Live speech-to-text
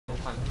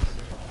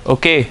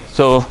Okay,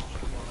 so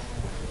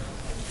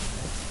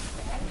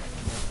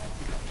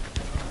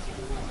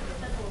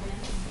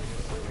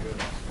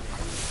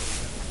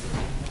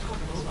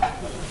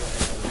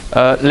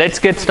let's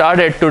get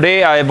started.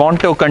 Today I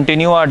want to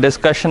continue our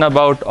discussion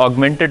about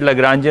augmented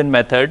Lagrangian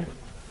method.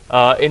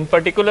 In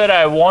particular,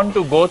 I want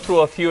to go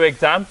through a few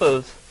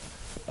examples,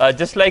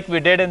 just like we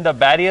did in the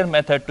barrier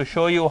method, to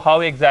show you how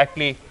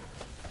exactly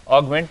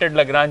augmented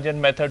Lagrangian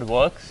method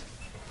works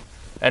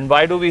and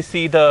why do we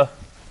see the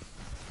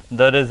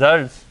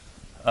results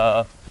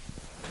the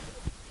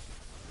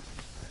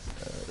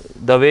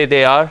way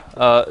they are.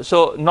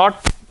 So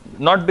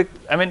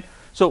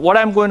so what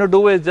I'm going to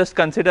do is just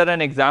consider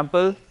an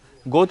example,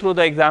 go through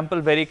the example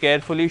very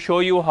carefully, show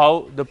you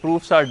how the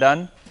proofs are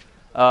done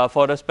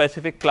for a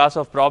specific class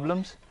of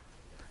problems,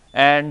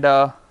 and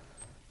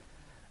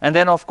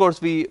then of course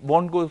we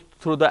won't go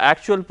through the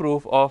actual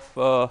proof of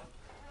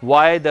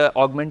why the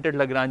augmented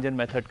Lagrangian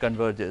method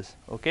converges.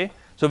 Okay,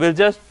 so we'll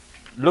just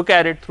look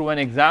at it through an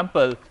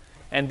example,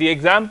 and the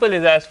example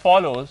is as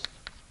follows.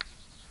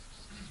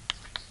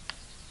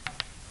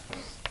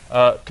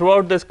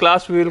 Throughout this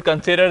class we will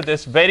consider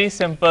this very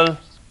simple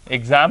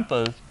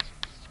example.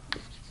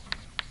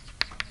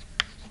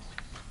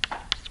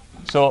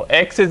 So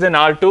x is in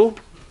R2,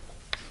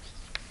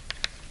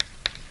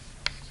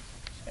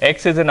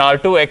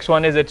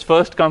 x1 is its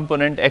first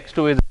component,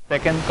 x2 is its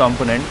second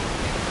component,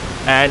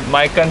 and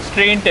my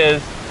constraint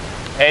is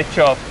h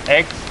of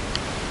x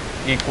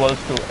equals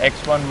to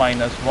x1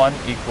 minus 1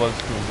 equals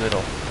to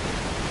 0.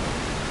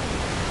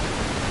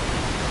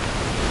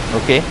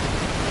 Okay.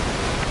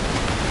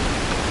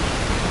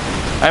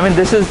 I mean,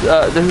 this is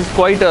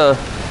quite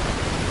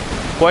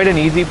an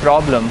easy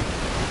problem,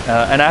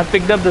 and I have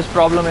picked up this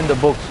problem in the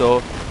book,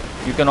 so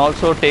you can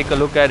also take a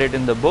look at it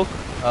in the book,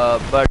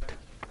 but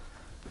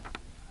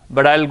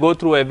I'll go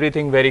through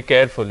everything very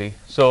carefully.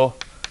 So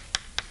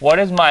what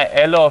is my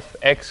L of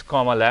x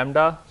comma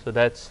lambda? So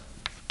that's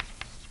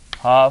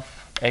half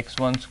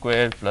x1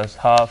 square plus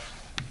half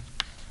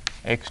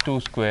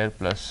x2 square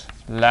plus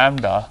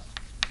lambda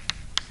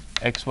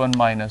x1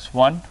 minus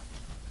 1.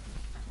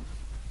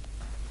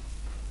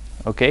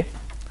 Okay,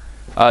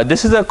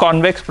 this is a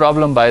convex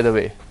problem, by the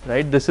way,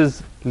 right? This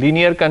is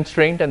linear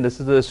constraint and this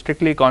is a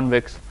strictly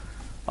convex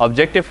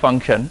objective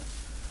function,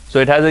 so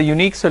it has a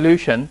unique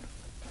solution.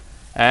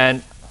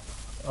 And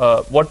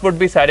what would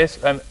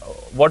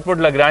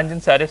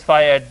Lagrangian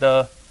satisfy at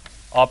the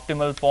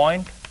optimal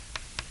point?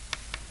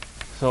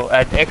 So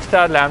at x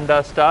star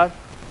lambda star,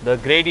 the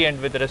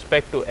gradient with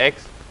respect to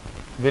x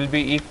will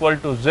be equal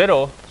to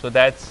 0, so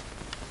that's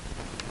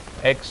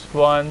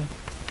x1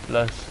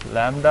 plus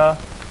lambda,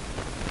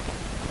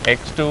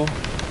 x2,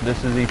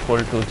 this is equal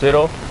to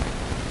 0,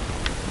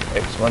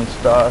 x1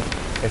 star,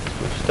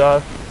 x2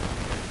 star.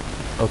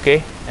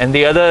 Okay, and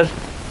the other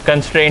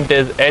constraint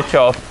is h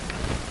of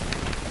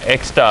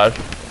x star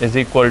is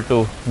equal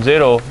to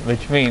 0,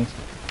 which means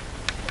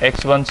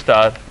x1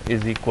 star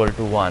is equal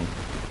to 1.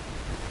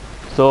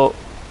 So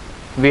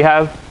we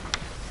have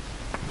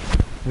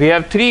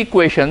three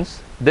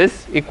equations,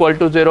 this equal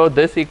to 0,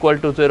 this equal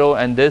to 0,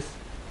 and this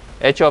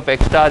h of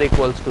x star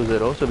equals to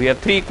 0. So we have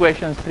three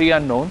equations, three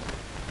unknowns,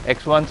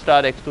 x1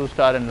 star, x2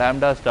 star, and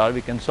lambda star.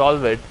 We can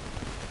solve it,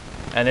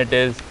 and it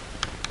is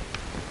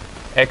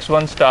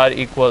x1 star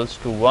equals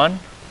to 1,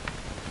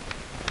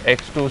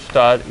 x2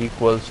 star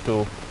equals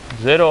to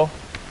 0,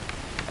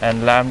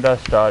 and lambda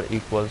star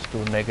equals to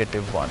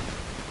 -1.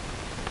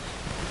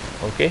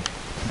 Okay,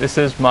 this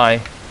is my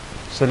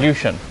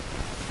solution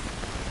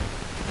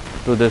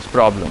to this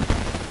problem.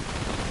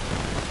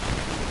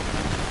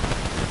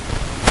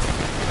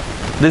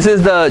 This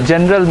is the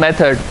general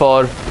method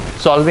for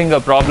solving a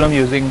problem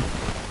using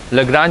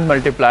Lagrange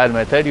multiplier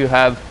method. You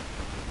have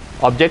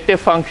objective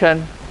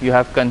function, you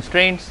have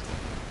constraints,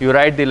 you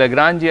write the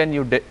Lagrangian,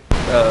 you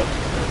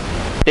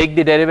take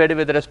the derivative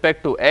with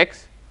respect to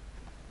x,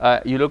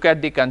 you look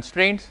at the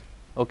constraints.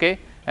 Okay,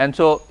 and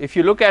so if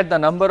you look at the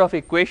number of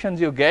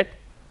equations you get,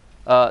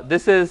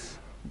 this is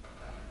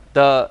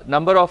the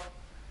number of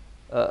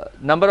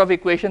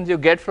equations you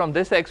get from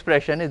this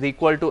expression is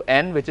equal to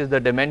n, which is the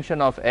dimension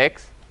of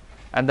x,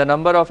 and the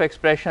number of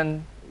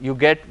expression you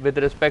get with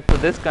respect to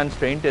this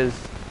constraint is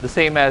the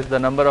same as the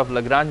number of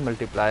Lagrange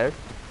multipliers.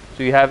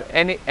 So you have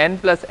n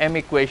plus m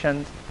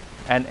equations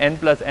and n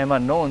plus m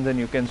unknowns, and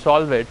you can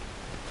solve it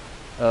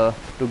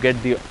to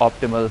get the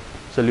optimal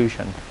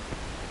solution.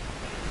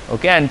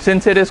 Okay, and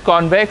since it is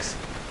convex,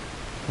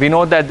 we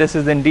know that this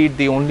is indeed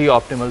the only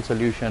optimal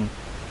solution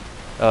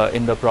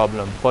in the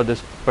problem, for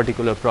this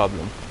particular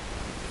problem.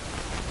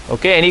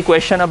 Okay, any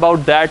question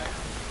about that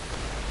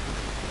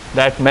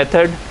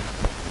method?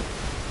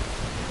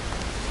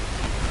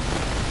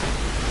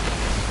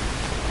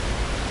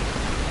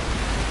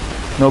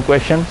 No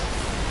questions?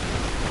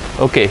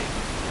 Okay,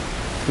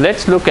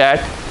 let's look at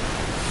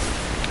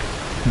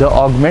the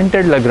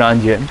augmented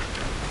Lagrangian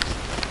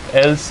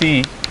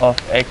LC of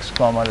x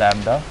comma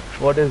lambda.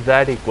 What is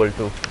that equal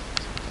to?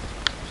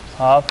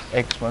 Half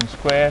x1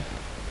 square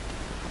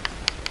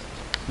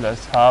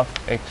plus half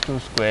x2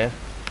 square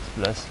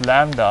plus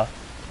lambda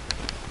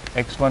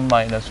x1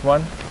 minus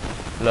 1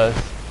 plus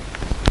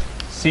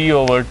c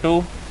over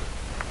 2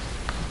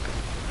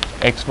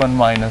 x1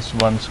 minus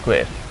 1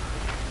 square.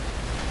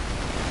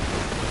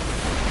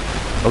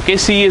 Okay,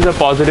 c is a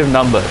positive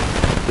number.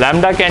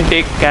 Lambda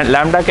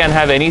can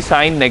have any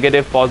sign,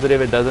 negative,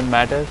 positive, it doesn't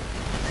matter.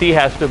 C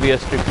has to be a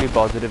strictly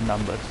positive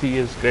number. C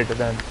is greater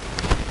than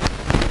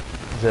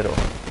 0.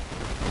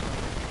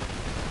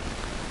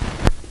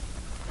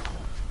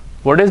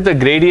 What is the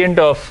gradient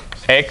of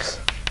x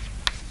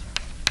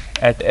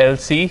at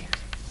LC?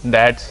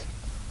 That's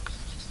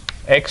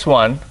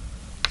x1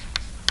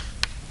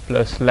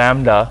 plus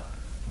lambda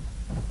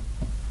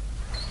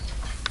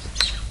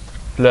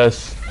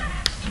plus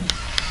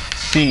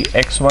c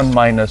x1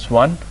 minus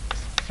 1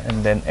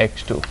 and then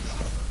x2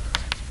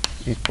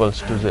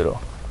 equals to 0.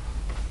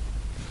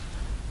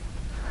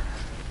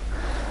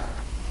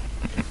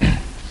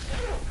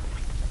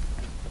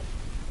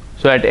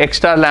 So at x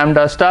star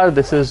lambda star,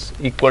 this is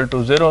equal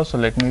to 0. So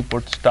let me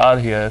put star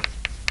here.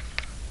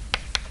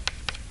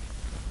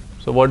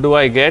 So what do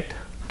I get?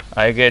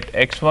 I get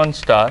x1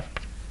 star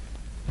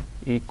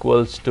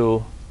equals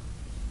to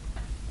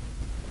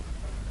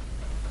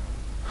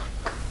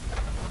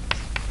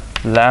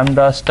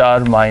lambda star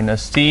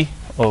minus c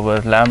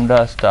over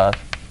lambda star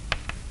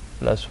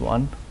plus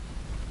 1.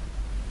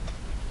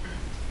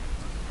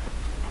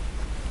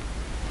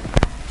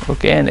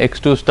 Okay, and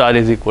x2 star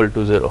is equal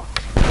to 0.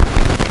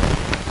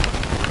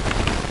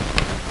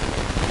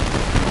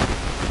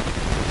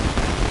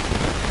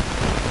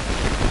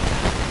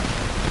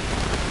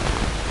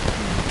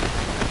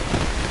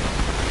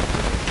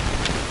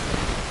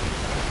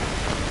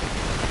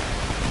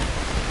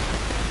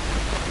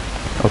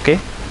 Okay,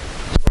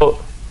 so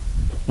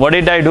what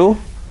did I do?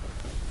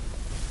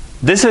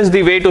 This is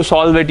the way to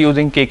solve it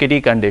using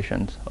KKT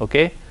conditions.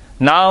 Okay,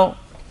 now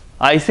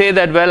I say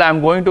that, well, I'm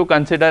going to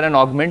consider an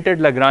augmented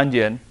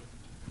Lagrangian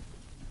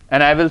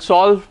and I will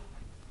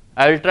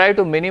try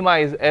to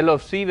minimize L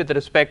of C with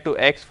respect to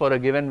x for a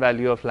given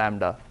value of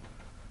lambda.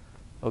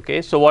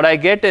 Okay, so what I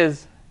get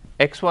is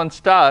x1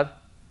 star.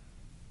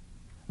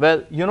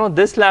 Well, you know,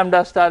 this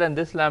lambda star and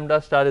this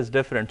lambda star is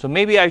different. So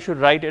maybe I should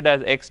write it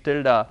as x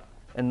tilde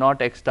and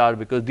not x star,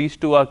 because these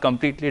two are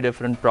completely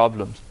different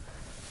problems.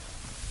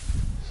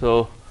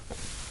 So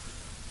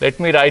let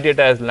me write it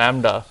as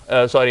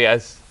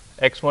as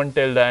x1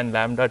 tilde and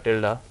lambda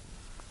tilde,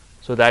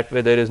 so that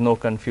way there is no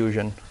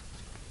confusion.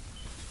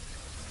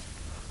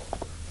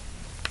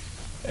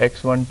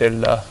 x1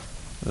 tilde,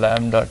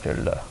 lambda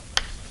tilde.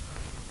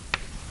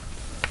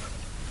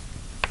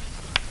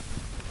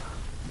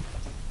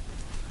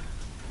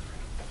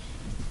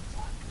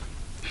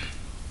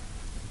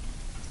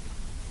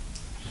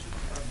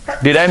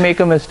 Did I make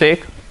a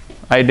mistake?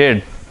 I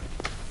did.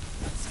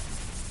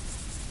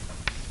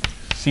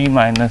 C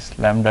minus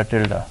lambda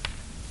tilde.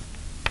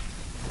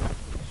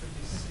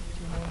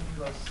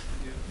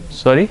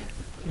 Sorry?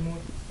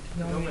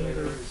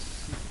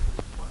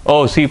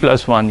 Oh, C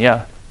plus 1,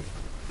 yeah.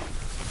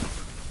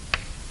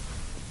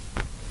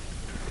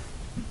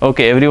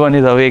 Okay, everyone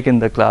is awake in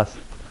the class.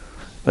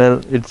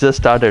 Well, it just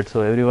started,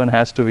 so everyone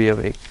has to be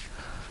awake.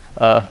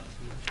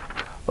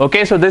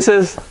 Okay, so this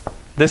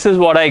is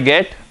what I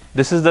get.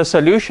 This is the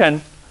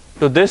solution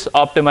to this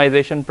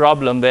optimization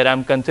problem where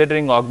I'm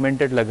considering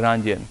augmented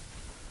Lagrangian.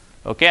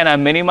 Okay, and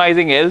I'm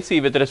minimizing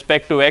LC with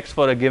respect to x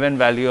for a given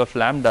value of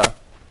lambda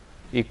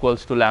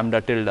equals to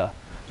lambda tilde.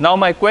 Now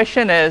my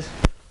question is,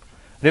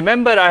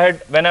 remember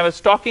when I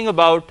was talking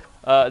about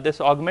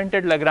this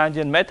augmented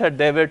Lagrangian method,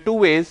 there were two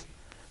ways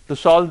to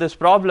solve this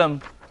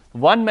problem.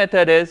 One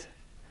method is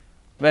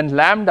when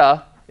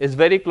lambda is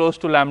very close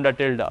to lambda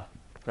tilde,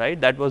 right?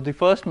 That was the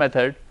first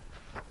method.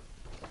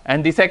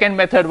 And the second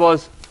method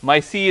was my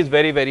C is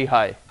very, very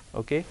high.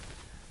 Okay,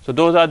 so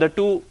those are the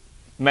two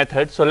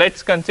methods. So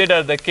let's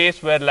consider the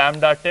case where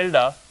lambda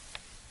tilde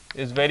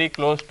is very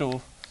close to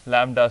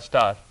lambda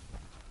star.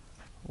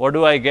 What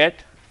do I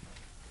get?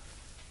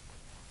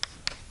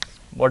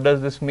 What does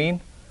this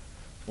mean?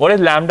 What is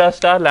lambda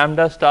star?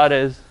 Lambda star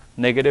is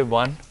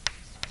 -1.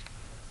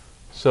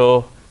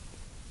 So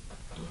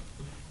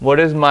what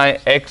is my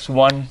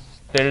x1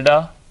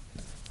 tilde?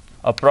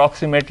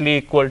 Approximately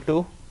equal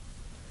to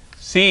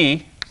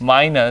C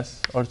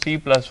minus or C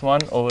plus 1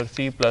 over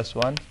C plus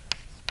 1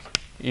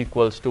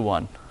 equals to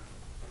 1.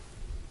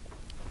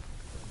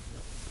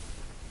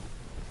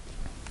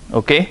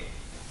 Okay,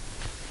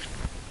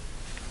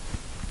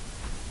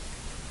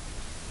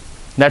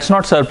 that's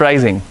not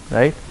surprising,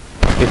 right?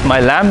 If my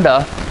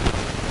lambda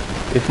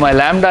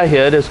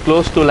here is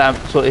close to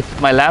lambda, so if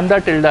my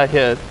lambda tilde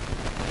here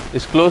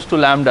is close to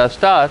lambda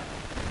star,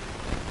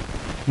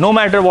 no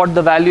matter what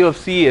the value of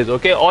C is,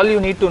 okay, all you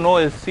need to know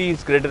is C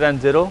is greater than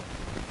 0.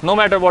 No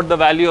matter what the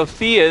value of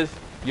C is,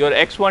 your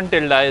x1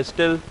 tilde is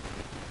still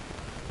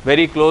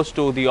very close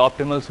to the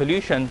optimal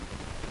solution,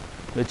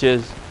 which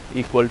is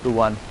equal to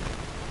 1.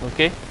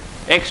 Okay,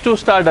 x2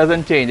 star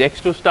doesn't change,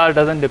 x2 star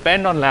doesn't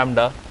depend on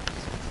lambda,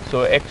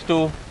 so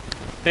x2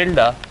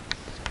 tilde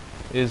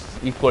is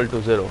equal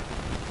to 0.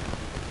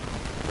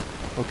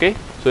 Okay,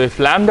 so if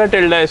lambda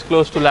tilde is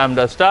close to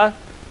lambda star,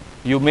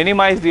 you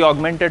minimize the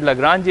augmented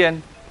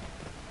Lagrangian,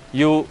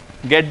 you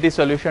get the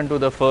solution to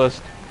the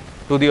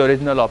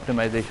original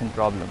optimization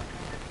problem.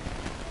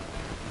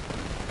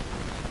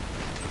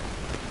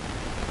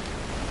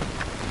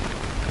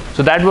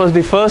 So that was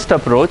the first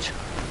approach.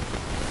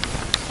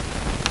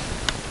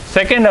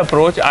 Second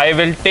approach, I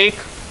will take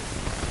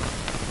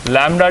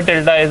lambda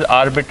tilde is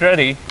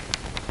arbitrary,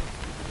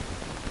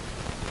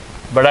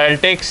 but I will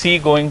take C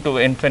going to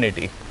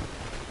infinity.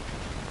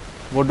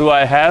 What do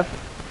I have?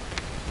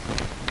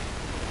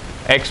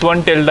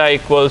 x1 tilde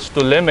equals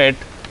to limit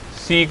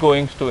C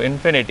going to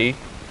infinity,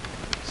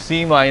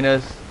 C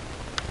minus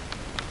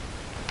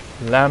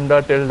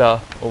lambda tilde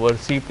over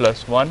C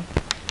plus 1.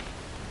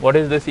 What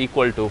is this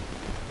equal to?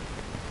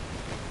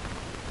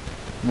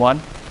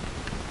 1,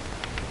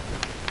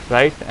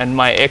 right? And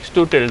my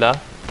x2 tilde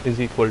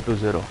is equal to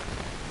 0.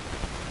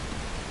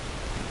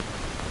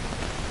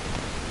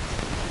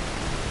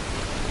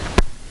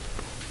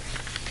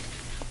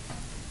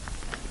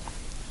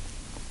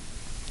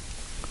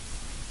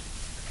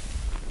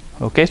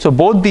 Okay, so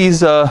both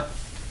these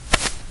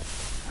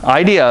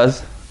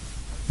ideas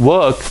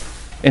work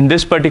in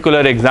this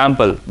particular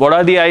example. What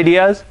are the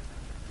ideas?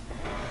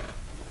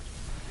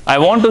 I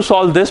want to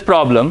solve this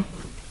problem,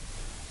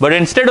 but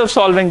instead of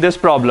solving this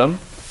problem,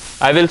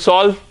 I will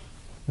solve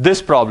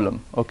this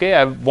problem. Okay,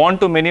 I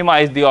want to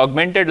minimize the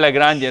augmented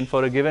Lagrangian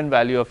for a given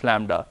value of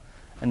lambda.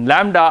 And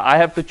lambda, I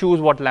have to choose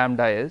what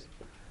lambda is.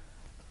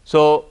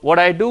 So what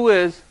I do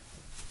is,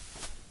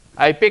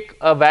 I pick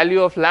a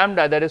value of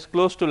lambda that is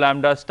close to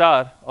lambda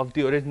star of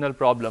the original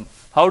problem.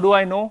 How do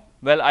I know?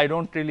 Well, I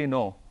don't really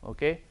know.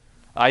 Okay,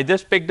 I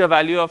just pick the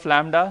value of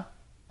lambda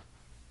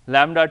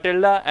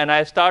tilde, and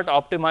I start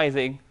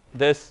optimizing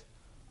this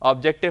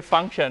objective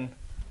function.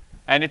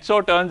 And it so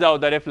turns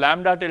out that if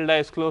lambda tilde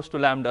is close to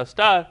lambda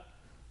star,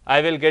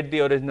 I will get the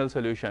original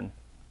solution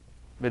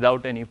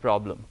without any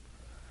problem.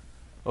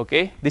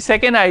 Okay. The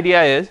second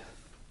idea is,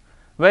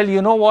 well,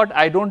 you know what,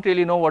 I don't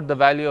really know what the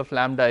value of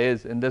lambda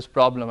is in this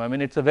problem. I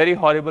mean, it's a very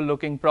horrible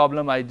looking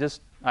problem. There's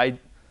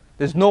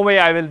no way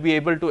I will be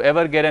able to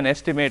ever get an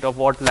estimate of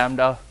what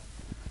lambda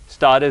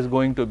star is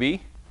going to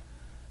be.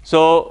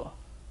 So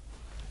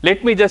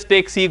let me just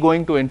take C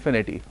going to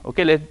infinity.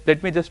 Okay,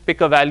 let me just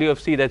pick a value of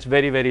C that's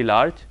very, very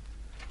large.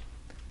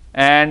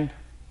 And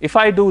if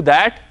I do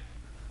that,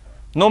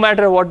 no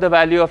matter what the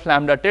value of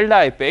lambda tilde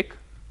I pick,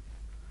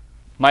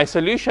 my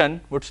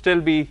solution would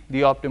still be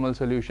the optimal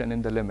solution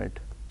in the limit.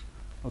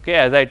 Okay,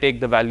 as I take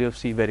the value of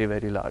C very,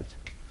 very large.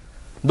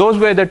 Those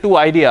were the two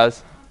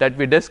ideas that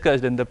we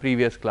discussed in the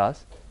previous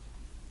class.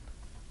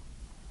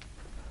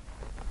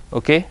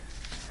 Okay.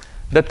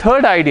 The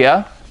third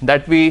idea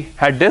that we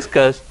had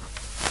discussed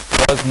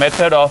was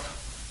method of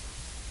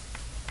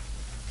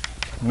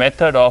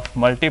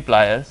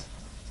multipliers,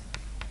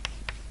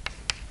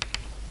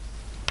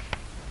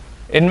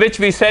 in which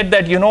we said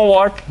that, you know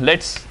what,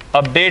 let's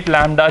update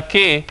lambda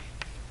k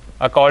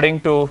according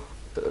to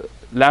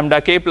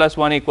lambda k plus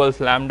 1 equals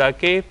lambda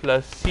k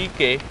plus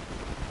ck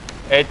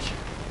h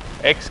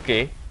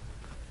xk,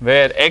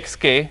 where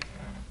xk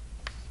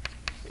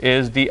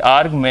is the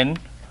argmin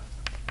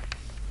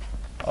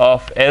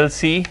of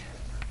LC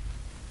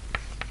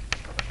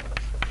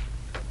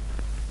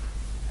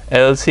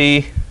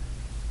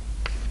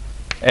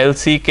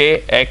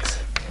LCK x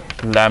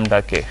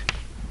lambda k.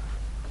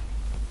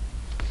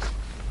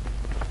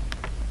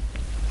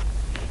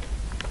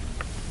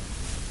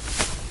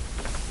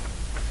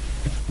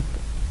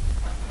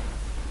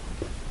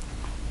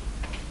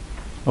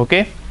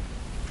 Okay.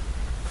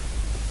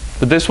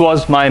 So this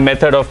was my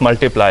method of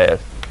multiplier.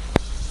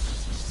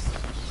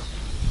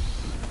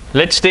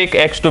 Let's take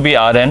x to be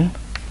Rn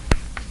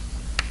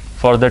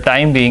for the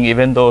time being,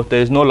 even though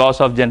there is no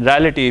loss of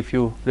generality if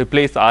you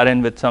replace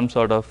Rn with some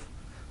sort of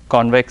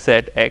convex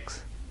set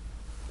x.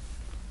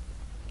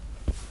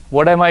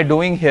 What am I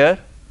doing here?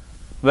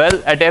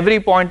 Well, at every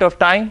point of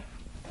time,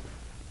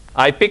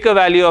 I pick a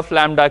value of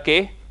lambda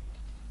k.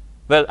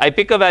 Well, I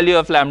pick a value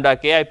of lambda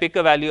k, I pick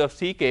a value of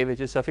ck which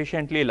is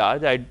sufficiently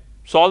large. I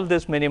solve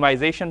this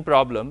minimization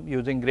problem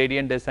using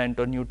gradient descent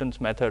or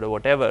Newton's method or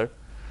whatever.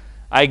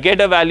 I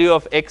get a value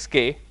of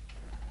xk,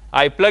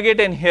 I plug it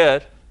in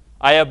here,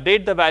 I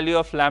update the value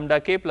of lambda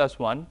k plus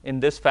 1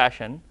 in this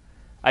fashion.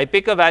 I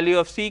pick a value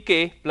of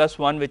ck plus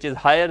 1 which is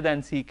higher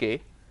than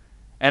ck,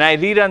 and I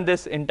rerun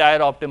this entire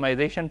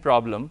optimization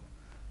problem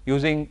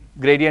using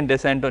gradient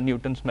descent or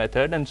Newton's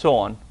method and so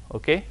on.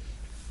 Okay.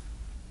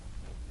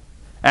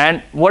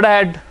 And what I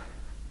had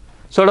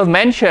sort of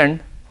mentioned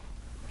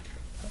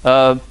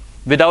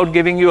without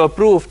giving you a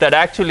proof, that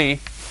actually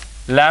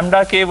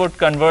lambda k would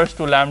converge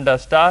to lambda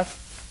star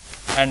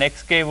and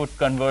xk would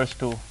converge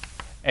to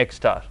x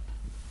star.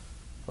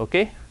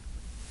 Okay,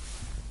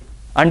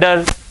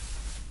 under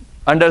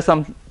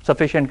some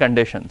sufficient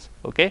conditions.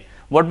 Okay,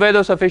 what were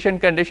those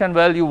sufficient conditions?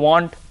 Well, you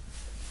want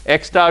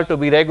x star to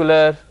be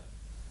regular,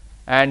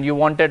 and you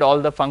wanted all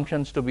the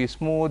functions to be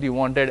smooth. You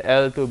wanted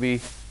L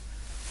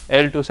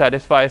to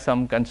satisfy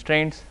some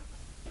constraints.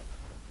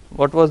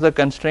 What was the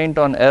constraint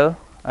on L?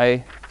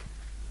 I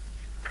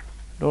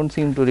don't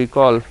seem to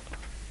recall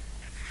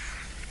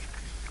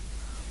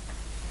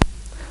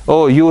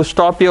Oh, you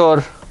stop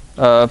your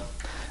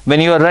when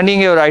you are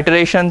running your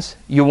iterations,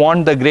 you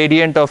want the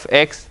gradient of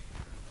x.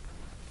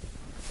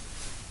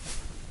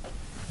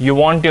 You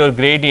want your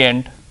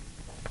gradient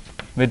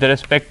with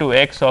respect to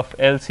x of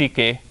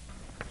LCK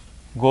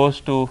goes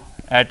to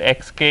at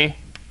xk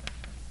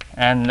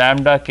and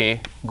lambda k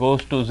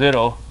goes to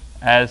 0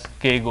 as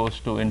k goes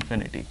to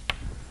infinity.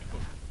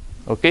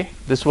 Okay,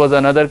 this was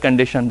another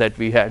condition that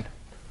we had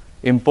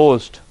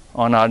imposed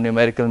on our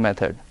numerical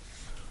method.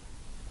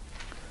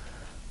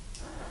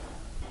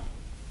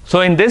 So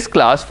in this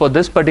class, for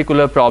this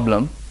particular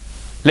problem,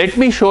 let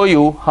me show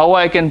you how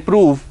I can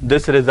prove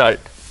this result.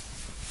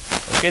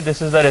 Okay,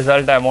 this is the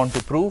result I want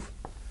to prove.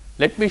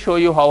 Let me show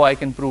you how I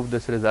can prove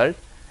this result.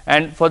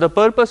 And for the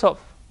purpose of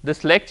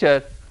this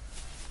lecture,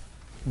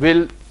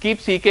 we'll keep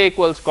Ck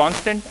equals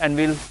constant and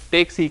we'll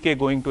take Ck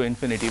going to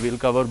infinity. We'll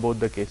cover both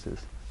the cases.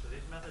 So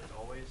these methods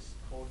always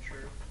hold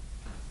true?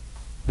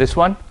 This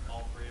one?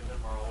 All three of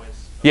them are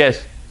always?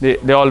 Yes,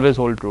 they always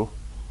hold true.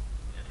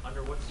 And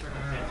under what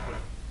circumstance would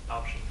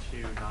option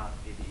 2 not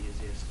be the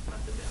easiest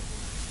method to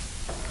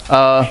implement?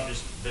 I mean,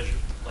 just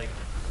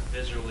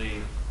visually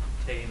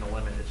taking the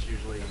limit, it's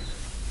usually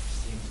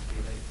seems to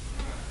be the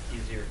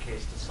easier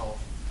case to solve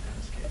in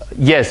this case.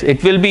 Yes,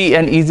 it will be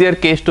an easier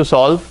case to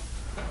solve,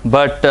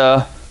 but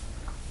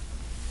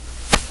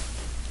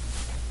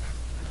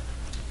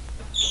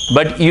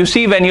you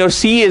see, when your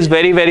C is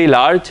very, very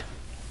large,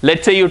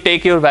 let's say you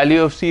take your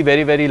value of C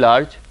very, very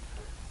large,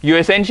 you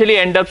essentially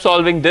end up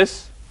solving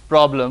this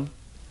problem,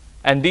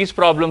 and these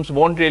problems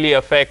won't really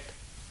affect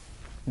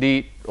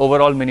the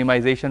overall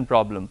minimization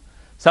problem.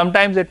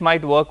 Sometimes it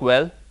might work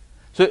well.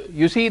 So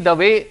you see,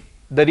 the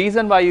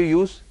reason why you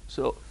use,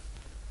 so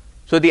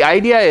the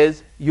idea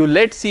is you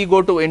let C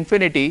go to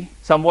infinity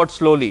somewhat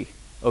slowly,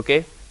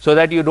 okay, so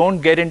that you don't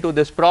get into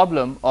this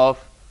problem of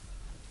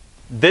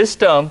this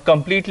term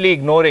completely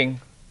ignoring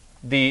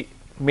the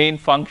main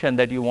function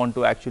that you want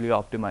to actually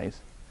optimize.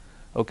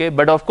 Okay,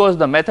 but of course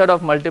the method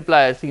of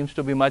multiplier seems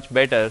to be much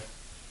better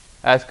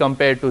as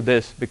compared to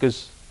this,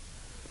 because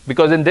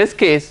in this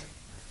case,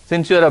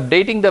 since you are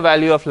updating the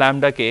value of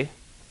lambda k,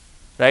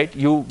 right,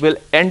 you will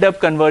end up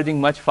converging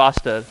much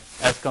faster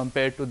as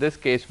compared to this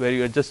case where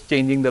you are just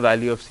changing the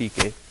value of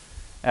Ck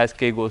as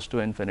k goes to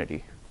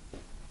infinity.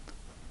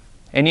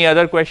 Any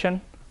other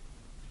question?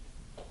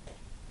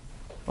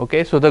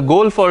 Okay, so the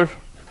goal for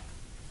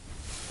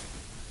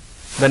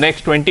the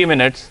next 20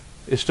 minutes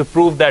is to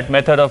prove that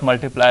method of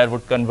multiplier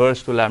would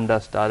converge to lambda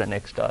star and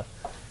x star.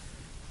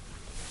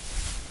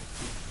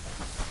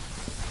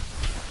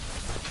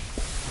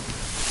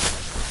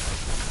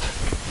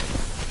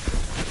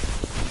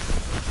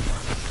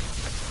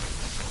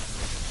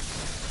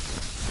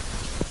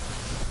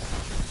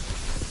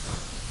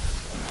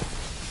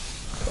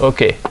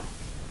 Okay.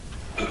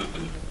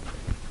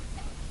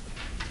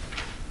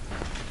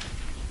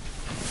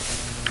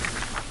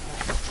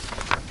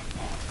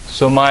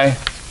 So my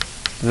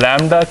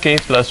lambda k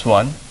plus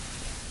 1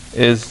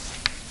 is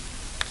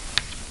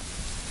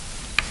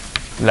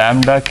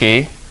lambda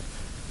k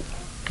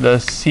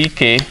plus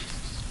ck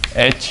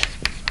h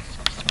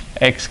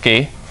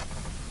xk.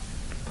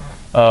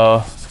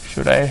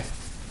 Should I?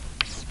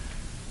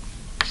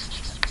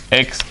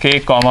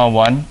 Xk comma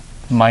 1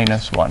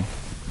 minus 1.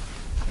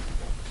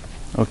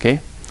 Okay,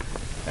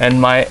 and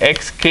my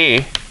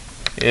xk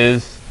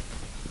is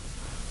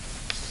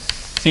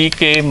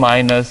ck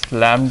minus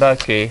lambda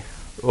k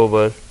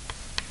over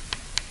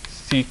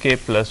ck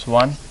plus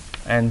 1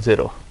 and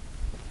 0.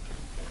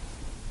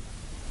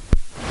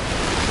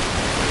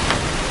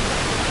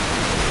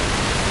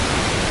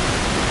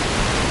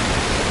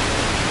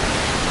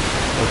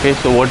 Okay,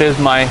 so what is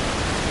my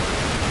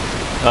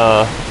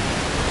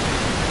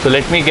so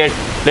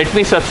let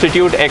me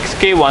substitute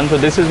xk1. So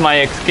this is my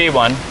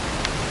xk1.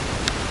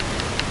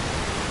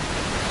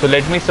 So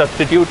let me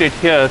substitute it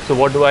here. So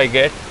what do I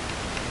get?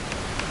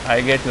 I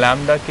get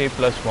lambda k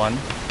plus 1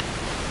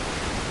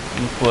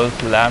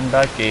 equals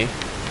lambda k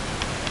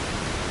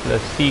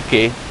plus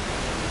ck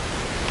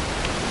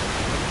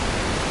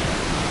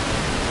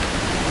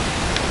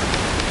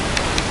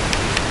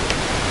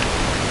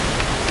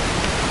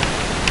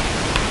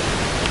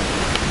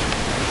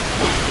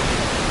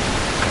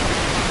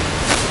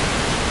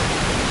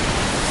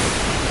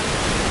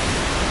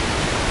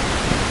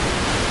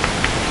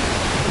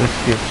this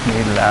gives me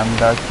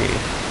lambda k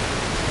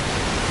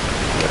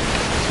plus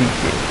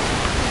ck.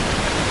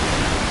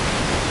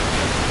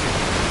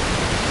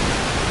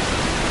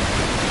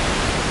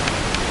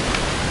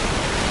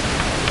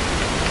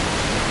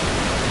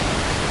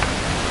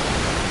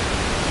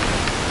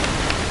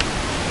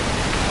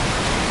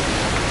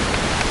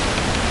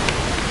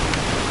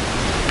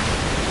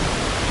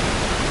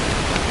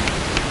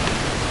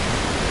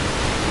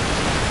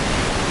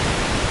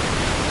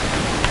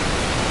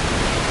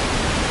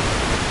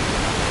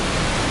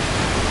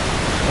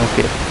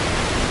 Okay.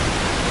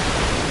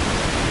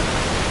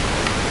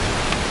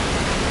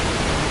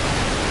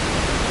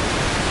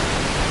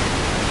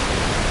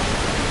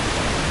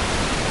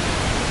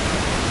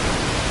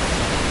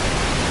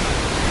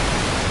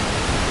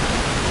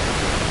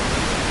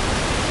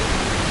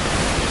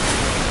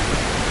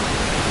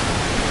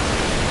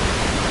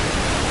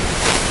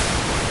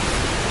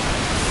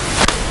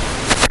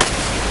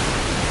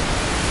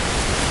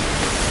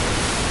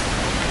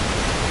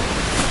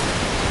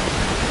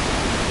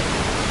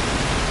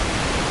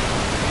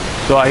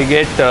 So I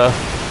get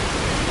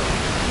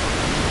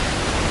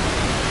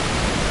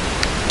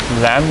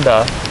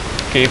lambda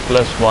k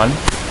plus 1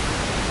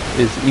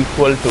 is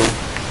equal to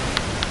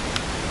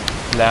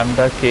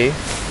lambda k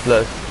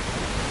plus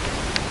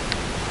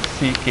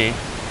ck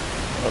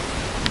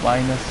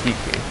minus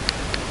ck,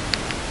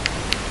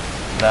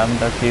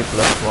 lambda k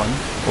plus 1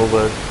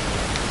 over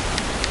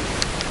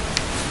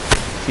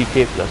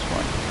ck plus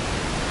 1.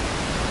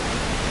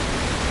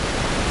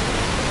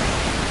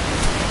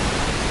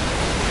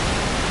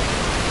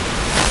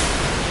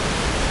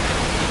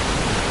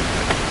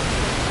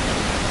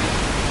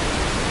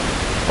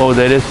 Oh,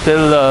 there is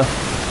still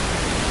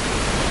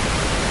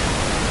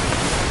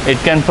it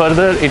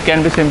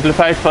can be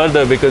simplified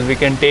further, because we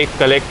can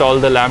collect all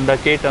the lambda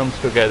k terms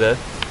together,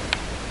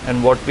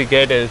 and what we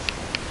get is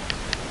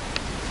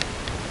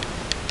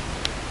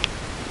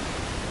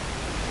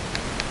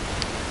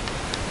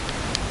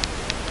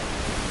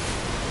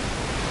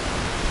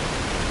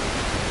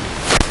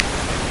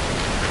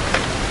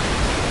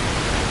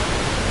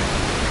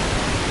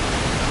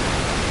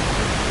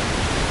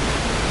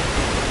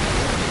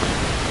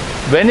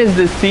when is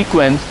this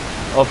sequence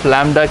of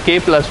lambda k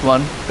plus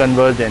 1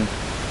 convergent?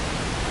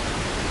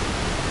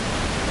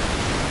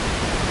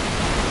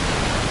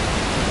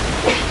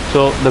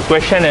 So the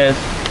question is,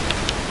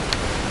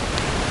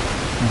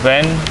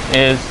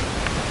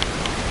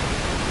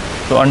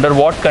 under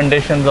what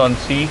conditions on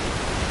C,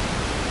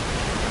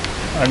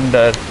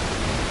 under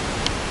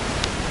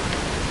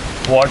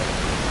what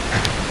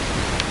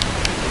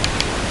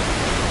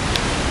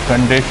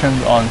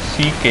conditions on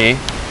CK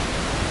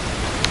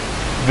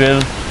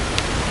will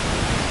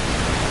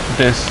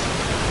this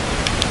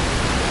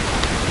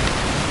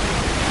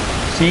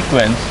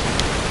sequence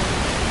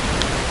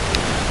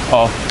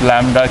of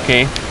lambda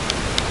k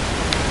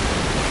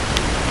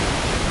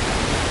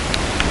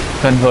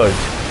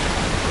converge?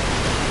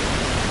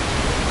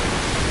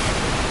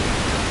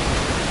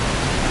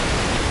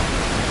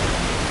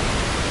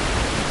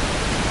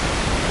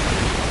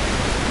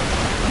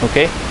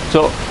 Okay,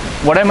 so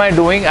what am I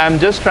doing? I'm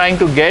just trying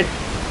to get,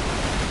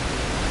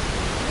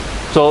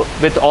 so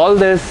with all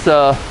this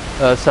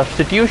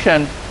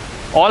substitution,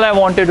 all I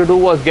wanted to do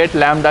was get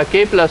lambda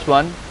k plus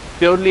 1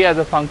 purely as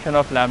a function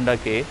of lambda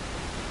k,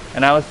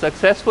 and I was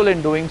successful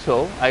in doing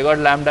so. I got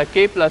lambda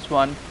k plus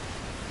 1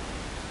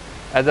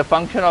 as a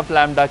function of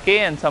lambda k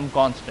and some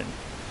constant.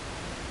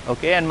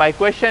 Okay, and my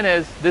question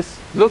is, this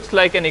looks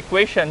like an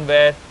equation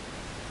where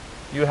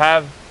you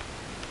have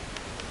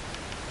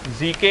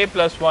zk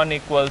plus 1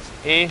 equals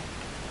a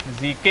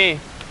zk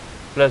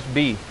plus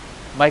b.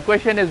 My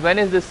question is, when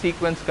is this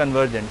sequence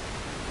convergent?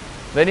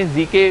 When is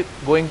zk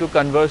going to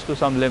converge to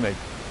some limit?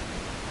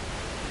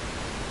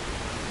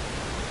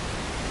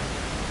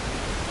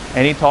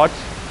 Any thoughts?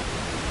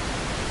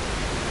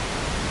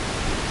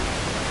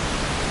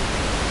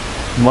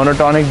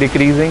 Monotonic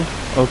decreasing.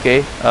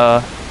 Okay.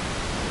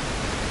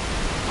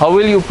 How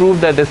will you prove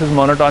that this is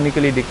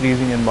monotonically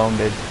decreasing and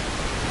bounded?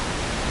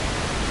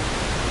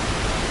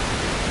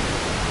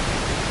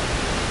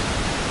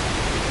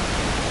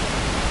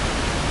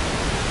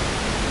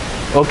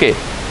 Okay,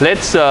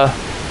 let's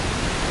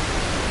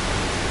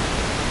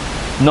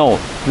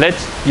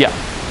yeah.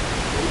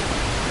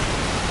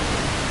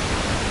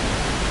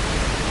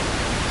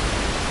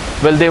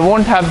 Well, they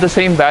won't have the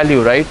same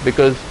value, right?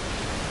 Because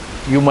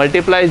you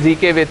multiply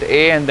zk with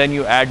a and then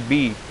you add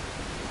b.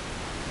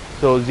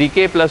 So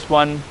zk plus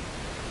 1,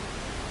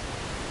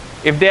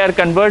 if they are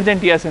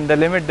convergent, yes, in the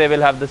limit they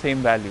will have the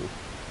same value.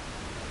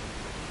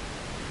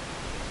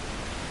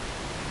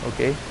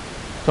 Okay.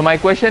 So my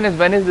question is,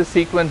 when is the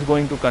sequence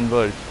going to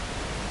converge?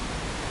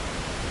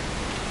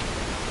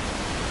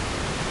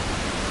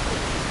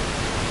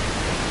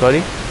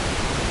 Sorry?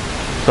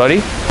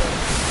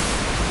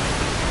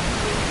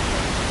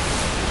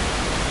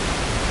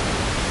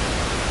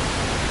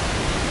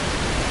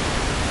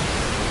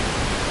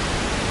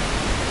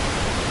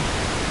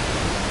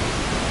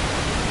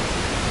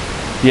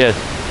 Yes.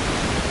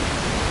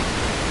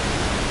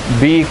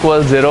 B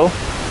equals 0.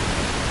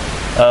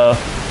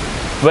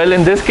 Well,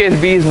 in this case,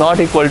 b is not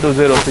equal to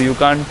 0, so you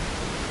can't.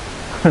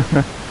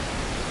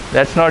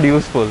 That's not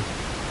useful.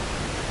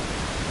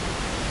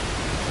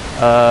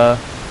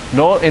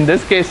 No, in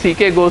this case,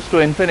 ck goes to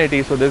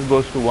infinity, so this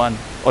goes to 1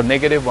 or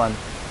negative 1.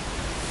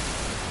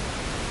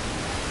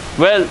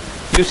 Well,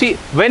 you see,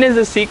 when is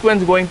the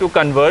sequence going to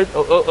converge?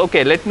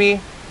 Okay, let me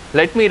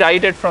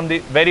write it from the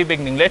very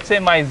beginning. Let's say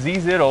my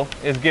z0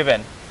 is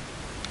given.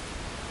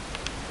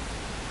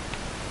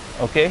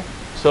 Okay,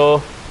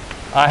 so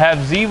I have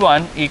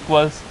z1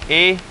 equals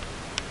a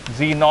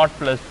z0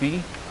 plus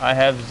b. I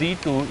have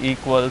z2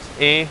 equals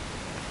a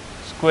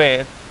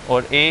square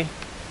or a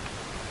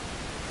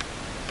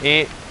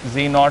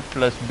z0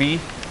 plus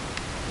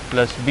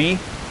b,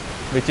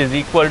 which is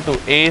equal to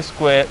a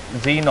square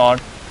z0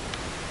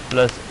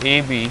 plus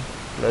ab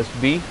plus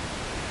b.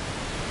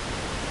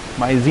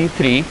 My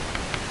z3,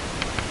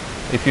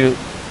 if you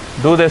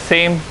do the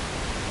same,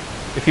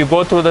 if you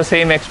go through the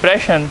same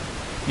expression,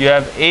 you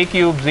have a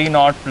cube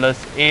z0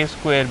 plus a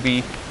square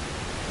b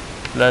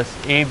plus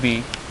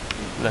ab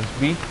plus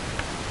b,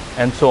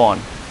 and so on.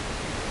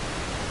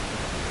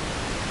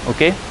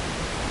 Okay.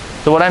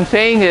 So what I'm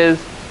saying is,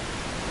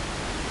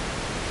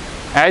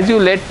 as you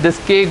let this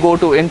k go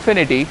to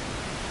infinity,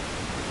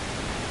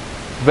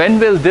 when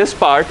will this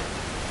part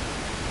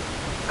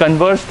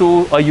converge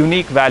to a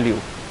unique value?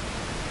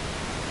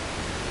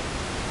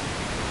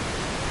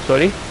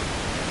 Sorry?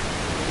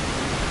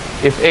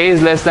 If a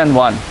is less than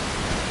 1.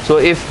 So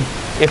if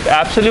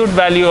absolute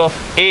value of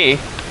a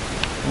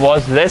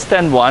was less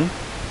than 1,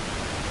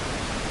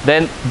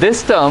 then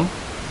this term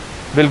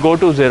will go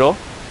to 0.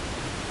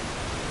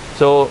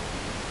 So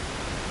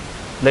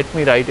let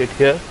me write it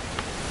here.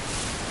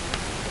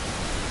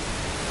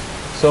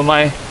 So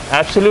my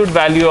absolute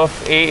value of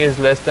a is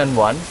less than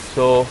 1.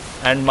 So,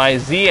 and my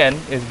Zn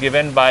is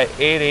given by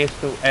a raised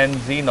to n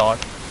z naught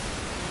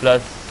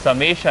plus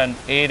summation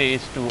a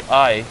raised to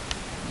I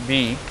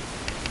b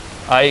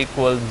I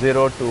equals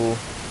 0 to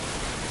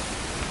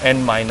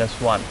n minus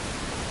 1.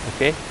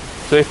 Okay.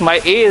 So if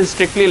my a is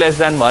strictly less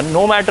than 1,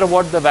 no matter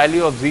what the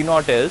value of z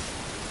naught is,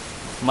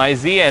 my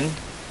Zn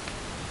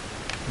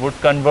would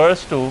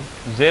converge to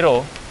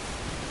 0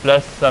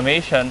 plus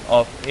summation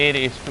of a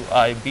raised to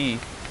I b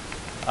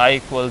I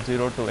equals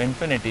 0 to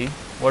infinity.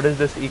 What is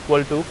this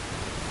equal to?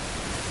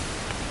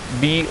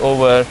 b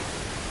over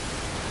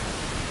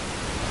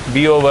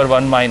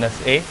 1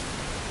 minus a.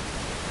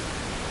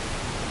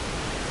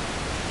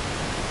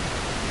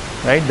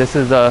 Right, this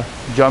is a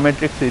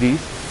geometric series,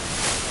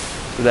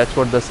 so that's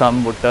what the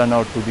sum would turn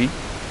out to be.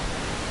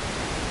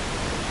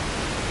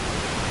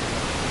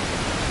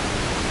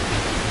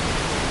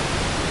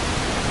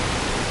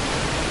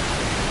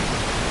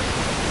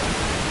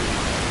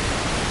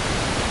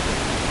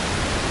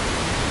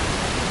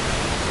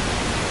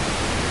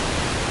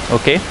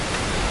 Okay,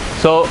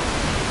 so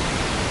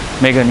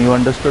Megan, you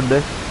understood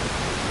this?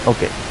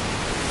 Okay,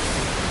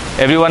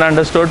 everyone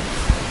understood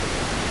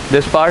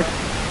this part?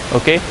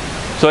 Okay,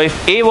 so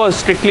if a was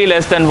strictly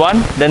less than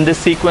 1, then this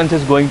sequence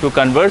is going to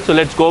converge. So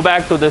let's go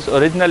back to this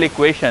original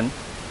equation.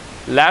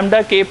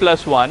 Lambda k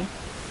plus 1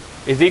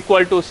 is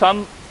equal to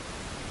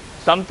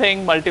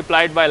something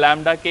multiplied by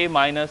lambda k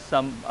minus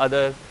some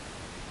other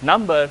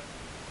number.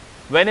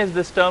 When is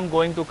this term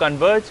going to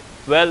converge?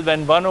 Well,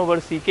 when 1 over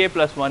ck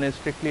plus 1 is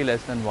strictly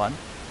less than 1,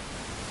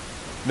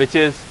 which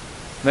is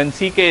when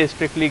ck is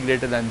strictly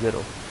greater than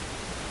 0.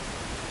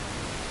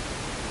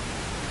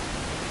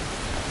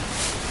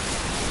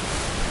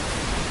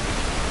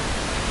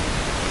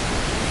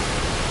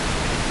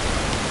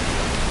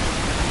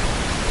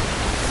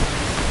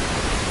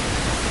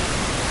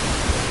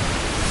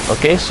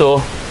 Okay,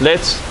 so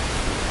let's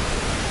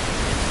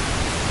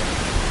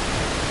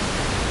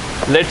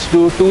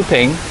do two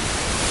things.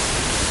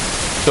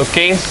 So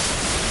case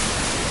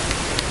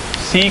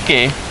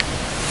ck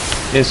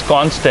is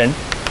constant,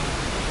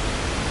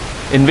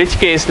 in which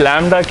case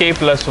lambda k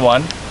plus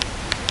 1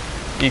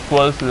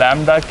 equals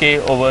lambda k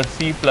over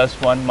c plus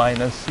 1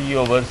 minus c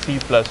over c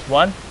plus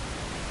 1.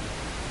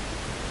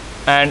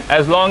 And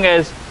as long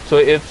as, so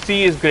if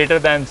c is greater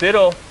than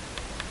 0,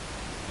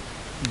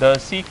 the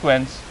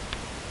sequence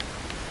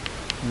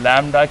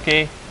lambda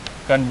k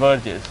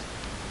converges.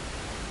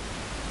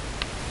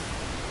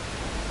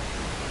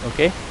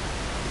 Okay.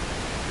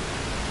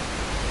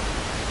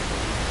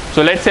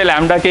 So let's say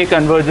lambda k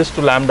converges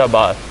to lambda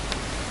bar.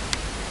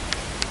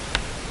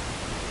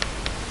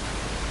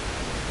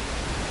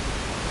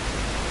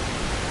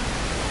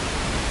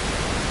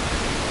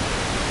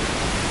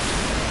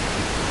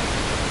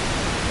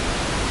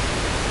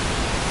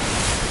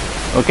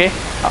 Okay.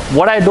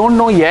 What I don't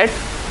know yet,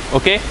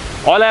 okay,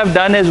 all I have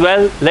done is,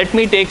 well, let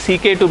me take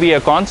ck to be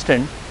a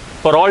constant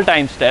for all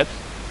time steps.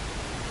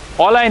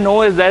 All I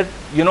know is that,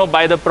 you know,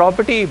 by this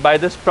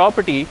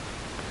property,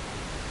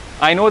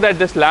 I know that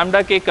this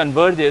lambda k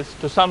converges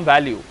to some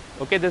value.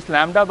 Okay, this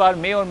lambda bar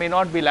may or may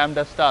not be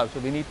lambda star, so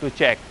we need to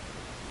check.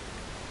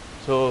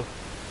 So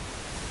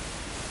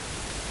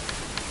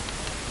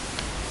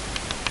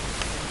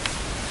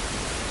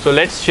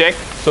let's check.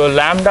 So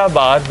lambda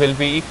bar will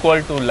be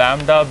equal to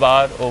lambda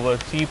bar over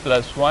c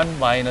plus 1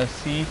 minus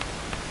c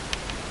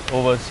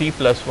over c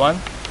plus 1.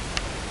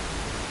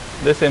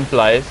 This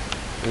implies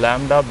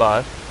lambda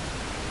bar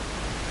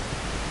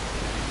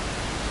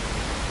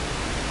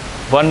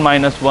 1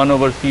 minus 1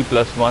 over c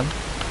plus 1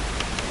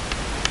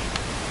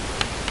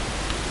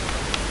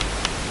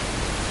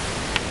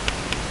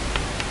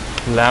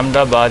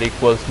 lambda bar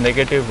equals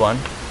negative 1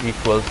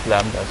 equals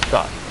lambda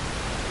star.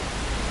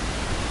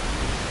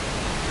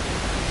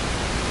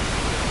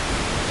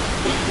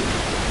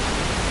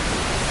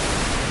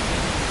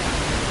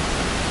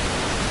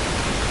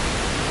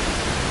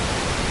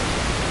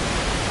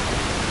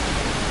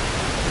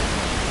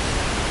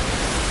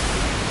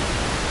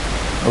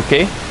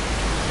 Okay.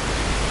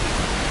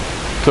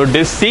 So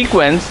this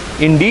sequence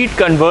indeed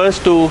converges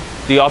to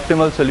the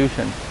optimal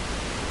solution.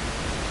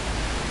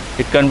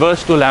 It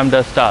converges to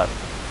lambda star.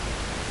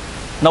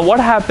 Now what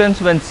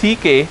happens when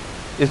ck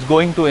is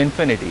going to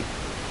infinity?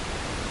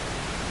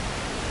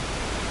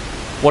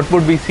 What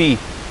would we see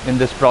in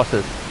this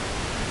process?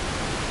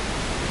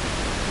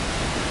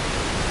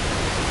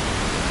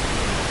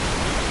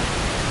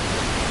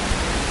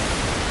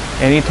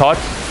 Any thoughts?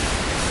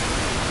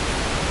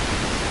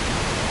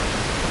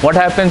 What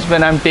happens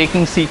when I'm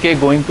taking Ck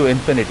going to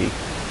infinity?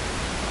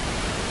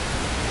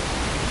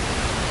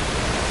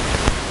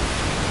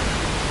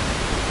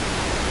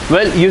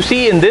 Well, you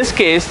see, in this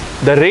case,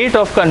 the rate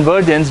of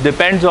convergence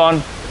depends on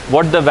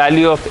what the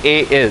value of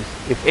A is.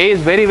 If A is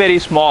very, very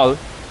small,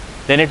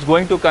 then it's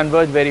going to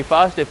converge very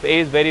fast. If A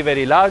is very,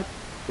 very large,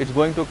 it's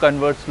going to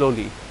converge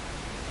slowly.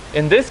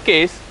 In this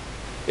case,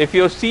 if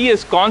your C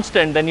is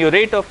constant, then your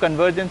rate of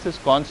convergence is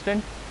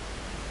constant.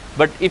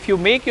 But if you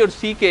make your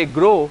Ck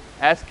grow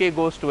as k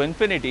goes to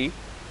infinity,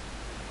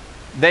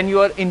 then you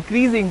are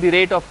increasing the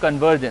rate of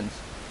convergence.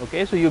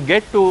 Okay, so you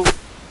get to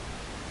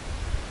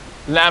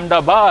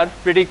lambda bar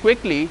pretty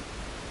quickly,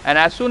 and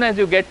as soon as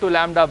you get to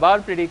lambda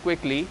bar pretty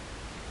quickly,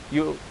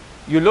 you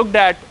looked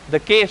at the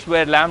case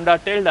where lambda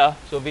tilde,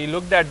 so we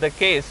looked at the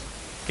case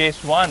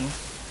 1,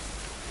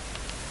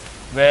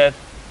 where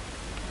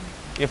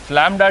if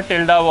lambda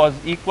tilde was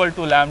equal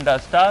to lambda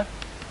star,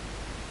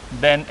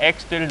 then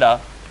x tilde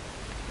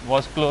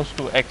was close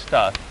to x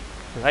star,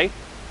 right?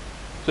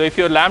 So if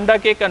your lambda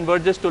k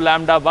converges to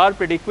lambda bar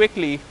pretty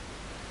quickly,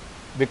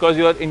 because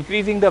you are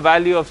increasing the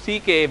value of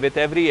Ck with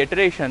every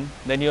iteration,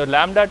 then your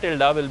lambda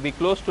tilde will be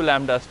close to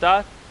lambda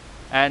star.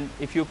 And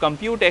if you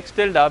compute x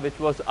tilde, which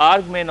was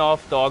argmin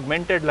of the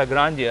augmented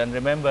Lagrangian,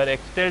 remember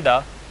x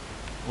tilde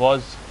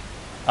was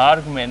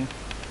argmin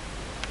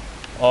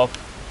of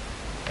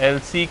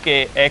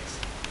LCK x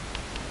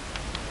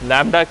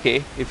lambda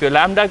k. If your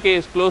lambda k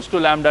is close to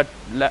lambda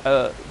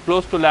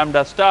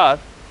star,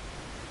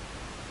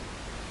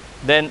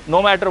 then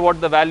no matter what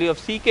the value of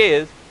Ck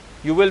is,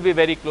 you will be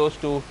very close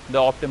to the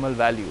optimal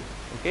value.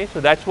 Okay, so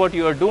that's what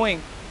you are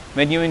doing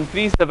when you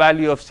increase the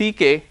value of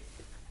Ck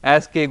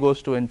as k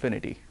goes to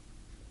infinity.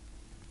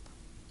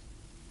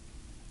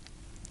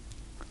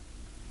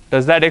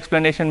 Does that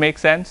explanation make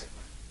sense?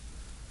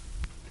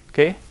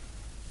 Okay.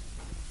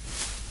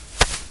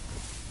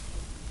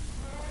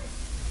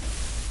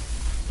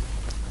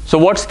 So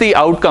what's the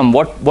outcome?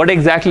 What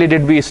exactly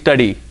did we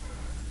study?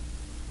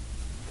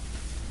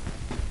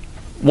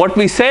 What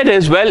we said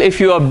is, well, if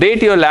you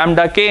update your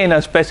lambda k in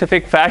a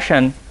specific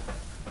fashion,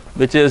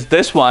 which is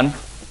this one,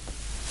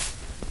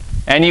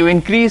 and you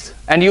increase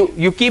and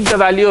you keep the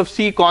value of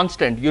C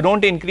constant, you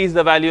don't increase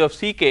the value of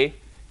Ck,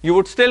 you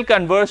would still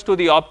converge to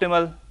the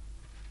optimal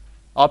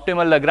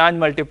Lagrange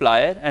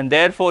multiplier, and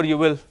therefore you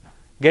will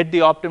get the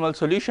optimal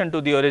solution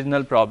to the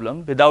original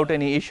problem without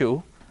any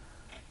issue.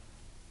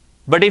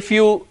 But if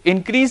you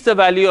increase the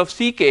value of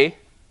Ck,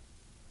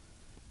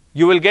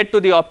 you will get to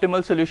the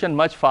optimal solution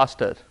much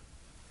faster.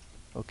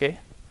 Okay,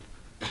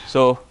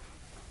 so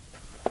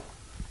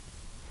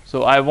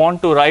I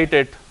want to write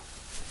it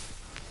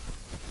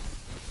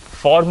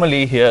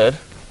formally here.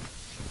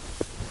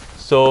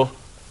 So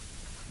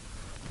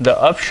the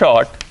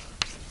upshot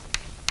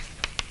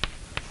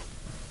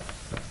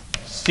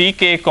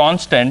Ck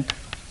constant.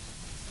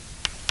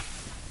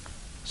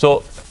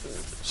 So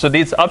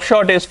this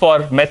upshot is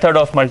for method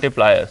of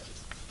multipliers.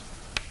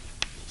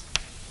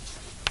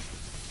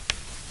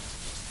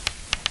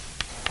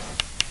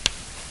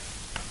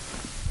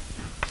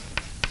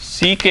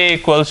 Ck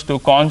equals to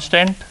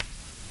constant,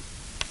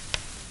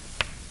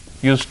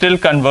 you still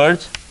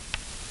converge,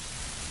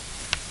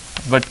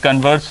 but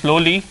converge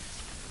slowly.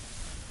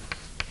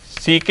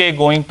 Ck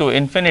going to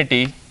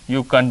infinity,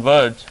 you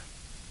converge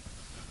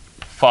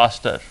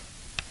faster.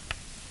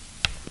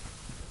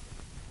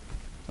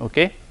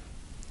 Okay,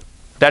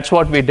 that's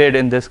what we did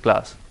in this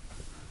class.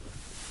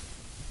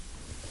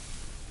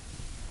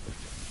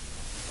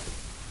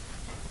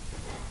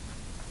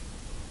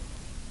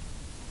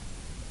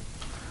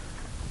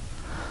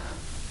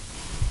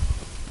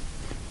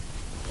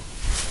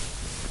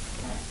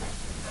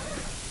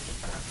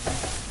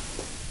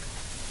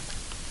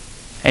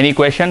 Any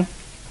question?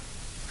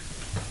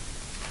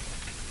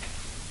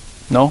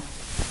 No?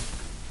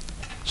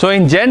 So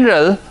in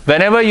general,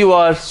 whenever you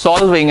are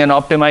solving an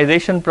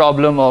optimization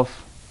problem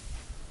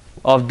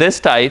of this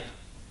type,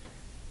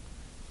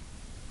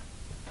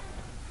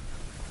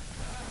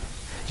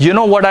 you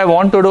know what I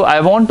want to do? I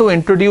want to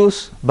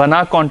introduce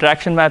Banach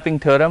contraction mapping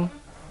theorem,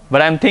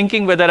 but I'm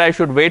thinking whether I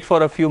should wait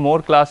for a few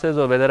more classes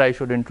or whether I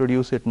should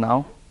introduce it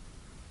now.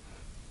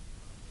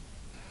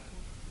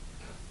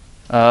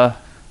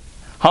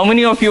 How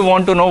many of you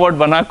want to know what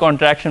Banach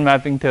contraction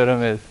mapping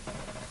theorem is?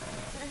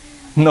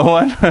 No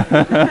one?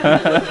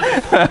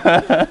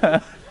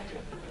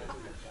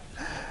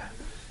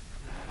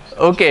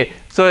 Okay,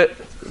 so,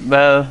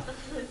 well,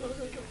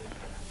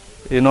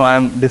 you know,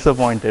 I'm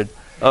disappointed.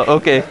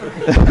 Okay.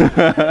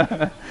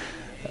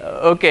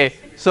 Okay,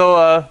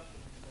 so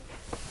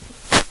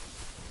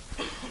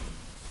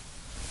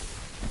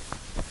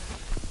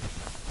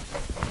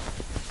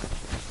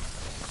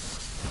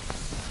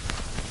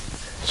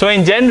so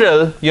in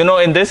general, you know,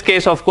 in this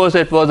case, of course,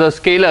 it was a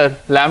scalar,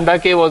 lambda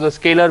k was a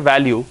scalar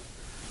value,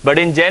 but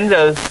in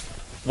general,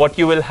 what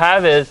you will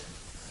have is,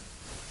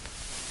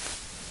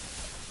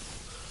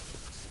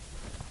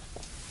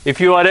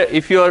 if you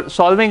are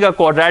solving a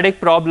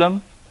quadratic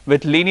problem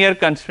with linear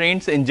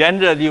constraints, in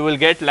general you will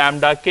get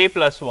lambda k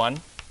plus 1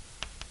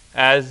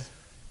 as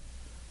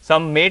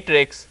some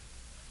matrix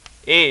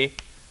A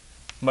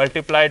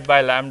multiplied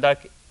by lambda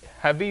k.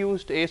 Have we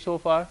used A so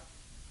far?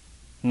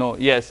 No.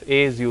 Yes,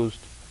 A is used.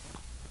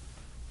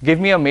 Give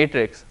me a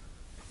matrix.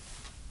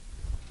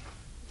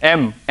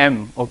 M,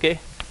 okay.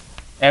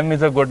 M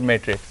is a good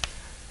matrix.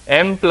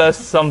 M plus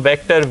some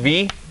vector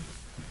V.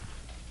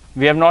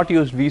 We have not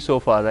used V so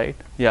far, right?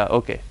 Yeah,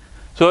 okay.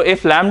 So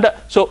if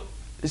lambda, so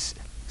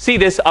see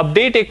this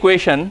update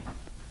equation,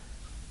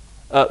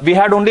 we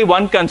had only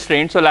one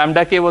constraint, so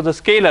lambda k was a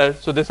scalar.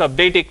 So this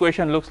update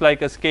equation looks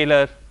like a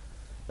scalar,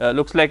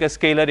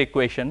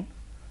 equation.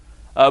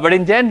 But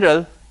in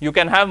general, you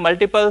can have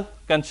multiple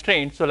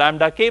constraints. So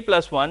lambda k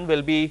plus 1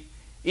 will be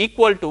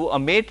equal to a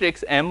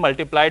matrix M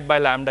multiplied by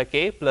lambda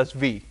k plus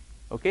V.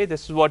 Okay,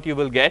 this is what you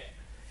will get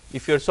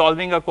if you're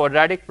solving a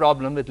quadratic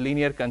problem with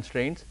linear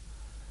constraints,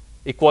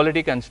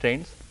 equality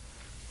constraints.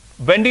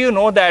 When do you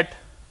know that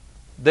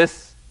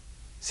this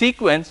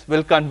sequence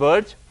will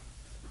converge?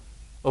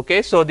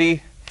 Okay, so the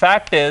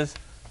fact is,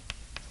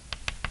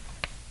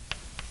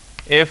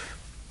 if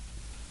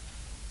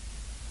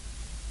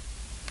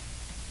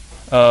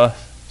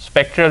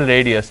spectral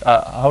radius,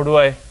 how do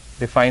I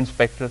define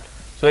spectral?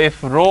 So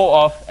if rho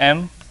of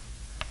M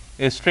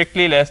is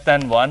strictly less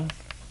than 1,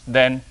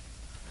 then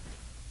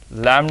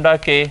lambda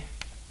k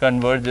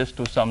converges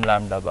to some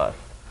lambda bar.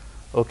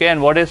 Okay,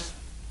 and what is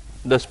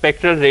the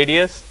spectral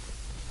radius?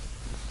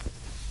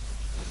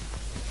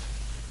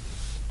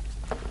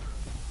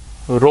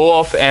 Rho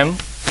of M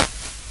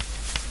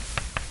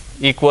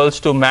equals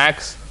to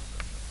max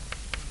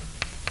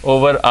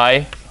over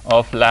I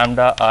of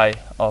lambda I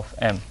of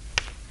M,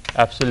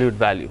 absolute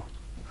value.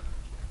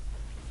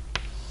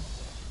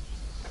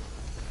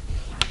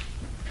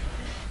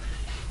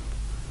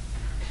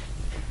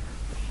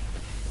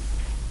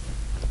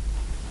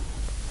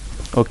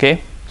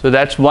 Okay, so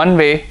that's one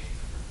way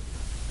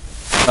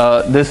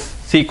this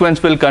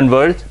sequence will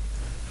converge.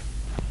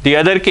 The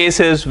other case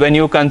is when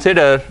you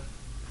consider,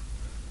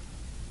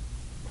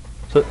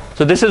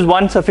 so this is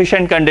one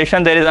sufficient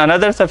condition. There is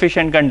another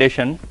sufficient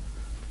condition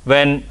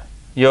when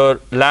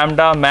your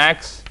lambda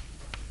max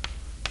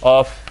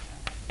of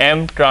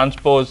M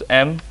transpose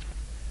M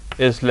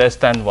is less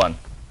than 1.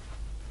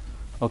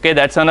 Okay,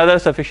 that's another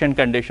sufficient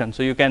condition.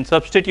 So you can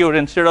substitute,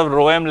 instead of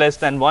rho M less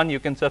than 1, you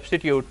can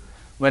substitute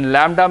when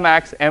lambda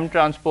max M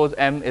transpose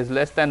M is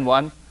less than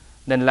 1,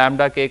 then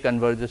lambda k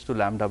converges to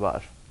lambda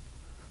bar.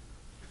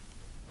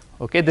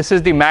 Okay, this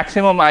is the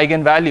maximum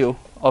eigenvalue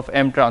of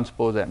M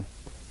transpose M.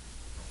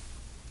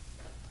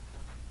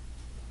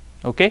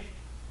 Okay,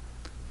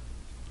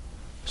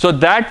 so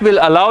that will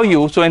allow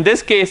you, so in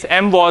this case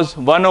M was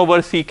 1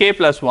 over Ck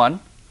plus 1,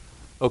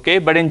 okay,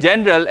 but in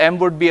general M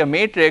would be a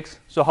matrix.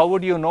 So how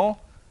would you know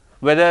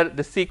whether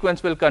the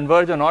sequence will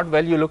converge or not?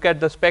 Well, you look at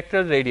the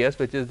spectral radius,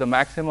 which is the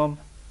maximum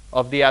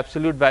of the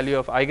absolute value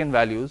of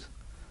eigenvalues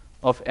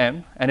of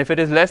M, and if it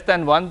is less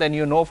than 1, then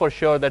you know for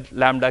sure that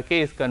lambda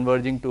k is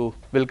converging to,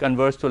 will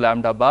converge to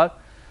lambda bar.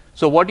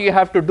 So what you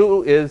have to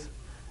do is,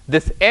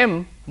 this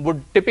M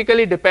would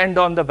typically depend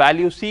on the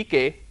value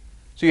Ck,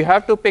 so you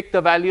have to pick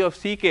the value of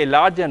Ck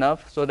large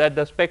enough so that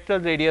the spectral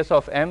radius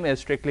of M is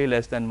strictly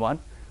less than 1,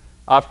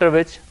 after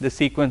which the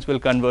sequence will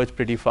converge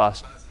pretty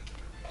fast.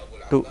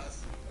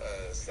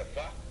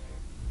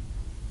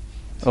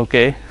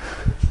 Okay.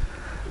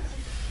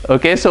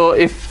 Okay, so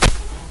if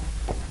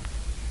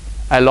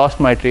I lost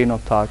my train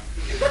of thought.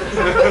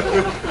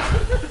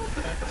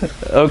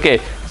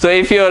 Okay, so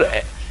if your,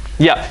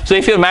 yeah, so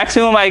if your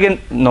maximum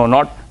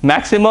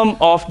maximum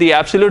of the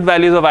absolute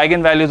values of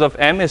eigenvalues of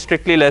M is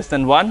strictly less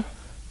than 1,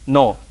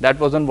 no, that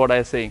wasn't what I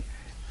was saying.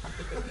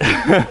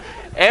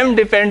 M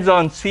depends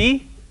on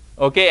C,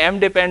 okay, M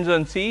depends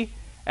on C,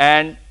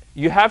 and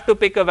you have to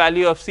pick a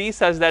value of C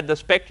such that the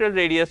spectral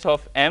radius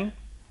of M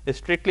is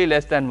strictly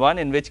less than 1,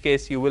 in which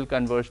case you will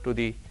converge to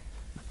the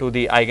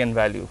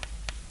eigenvalue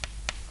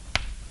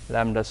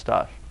lambda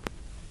star.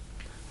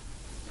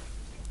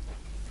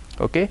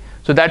 Okay,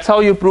 so that's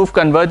how you prove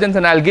convergence,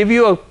 and I'll give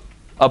you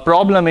a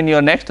problem in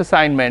your next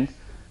assignment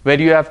where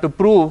you have to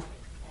prove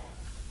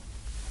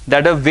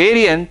that a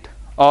variant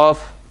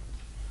of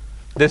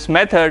this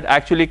method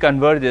actually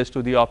converges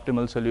to the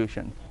optimal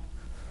solution.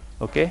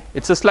 Okay,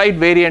 it's a slight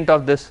variant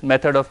of this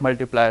method of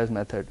multipliers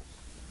method.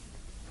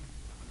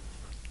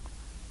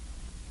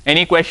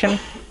 Any question?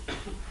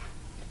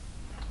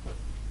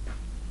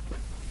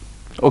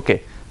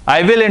 Okay,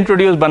 I will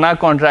introduce Banach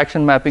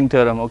contraction mapping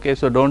theorem. Okay,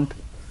 so don't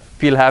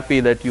feel happy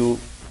that you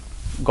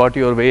got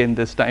your way in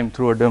this time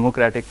through a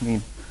democratic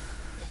mean.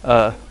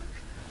 Now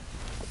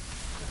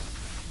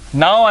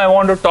I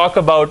want to talk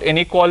about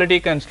inequality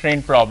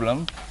constraint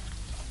problem.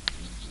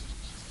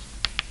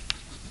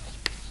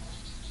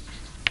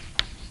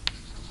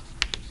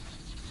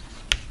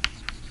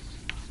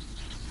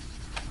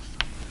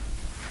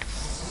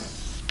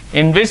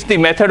 In which the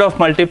method of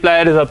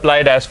multiplier is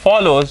applied as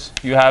follows.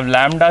 You have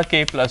lambda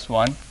k plus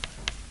 1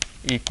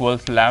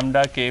 equals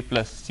lambda k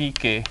plus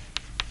ck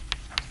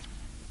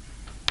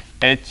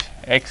h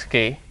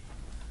xk,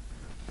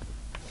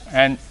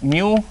 and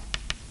mu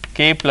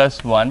k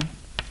plus 1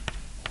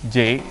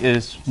 j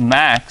is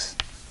max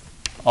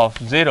of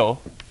 0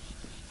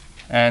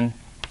 and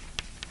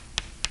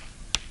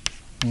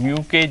mu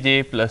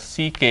kj plus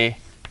ck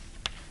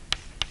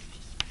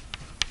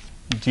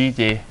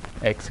gj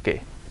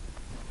xk.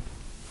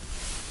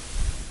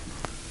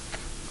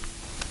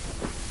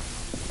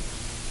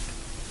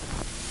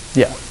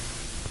 Yeah.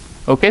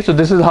 Okay, so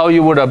this is how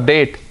you would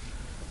update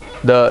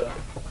the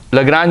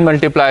Lagrange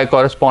multiplier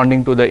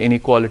corresponding to the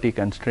inequality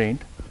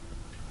constraint.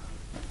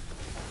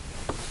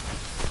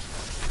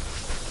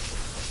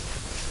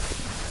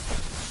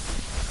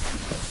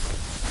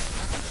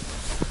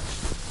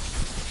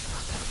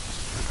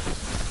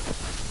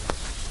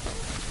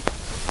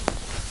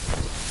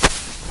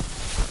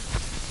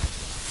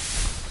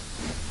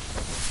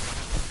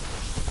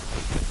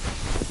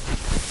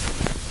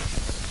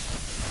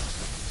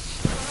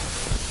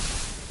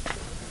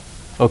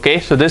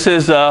 Okay, so this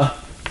is the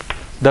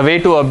way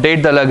to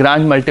update the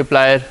Lagrange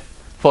multiplier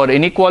for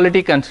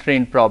inequality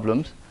constraint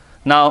problems.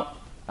 Now,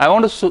 I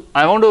want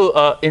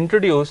to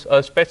introduce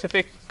a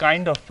specific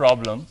kind of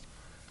problem.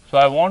 So,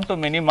 I want to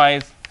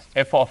minimize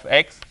f of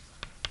x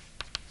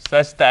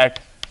such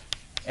that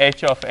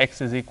h of x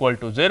is equal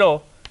to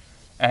 0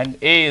 and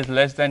a is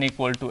less than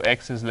equal to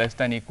x is less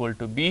than equal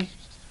to b,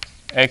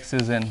 x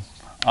is in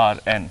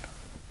Rn.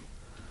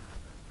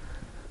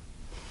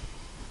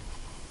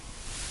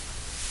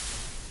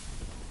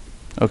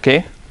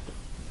 Okay.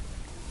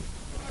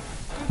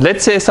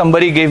 Let's say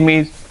somebody gave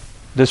me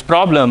this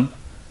problem.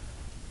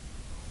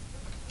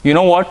 You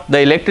know what?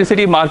 The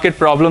electricity market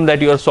problem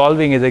that you are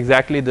solving is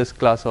exactly this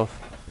class of,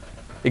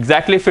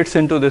 exactly fits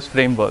into this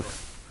framework.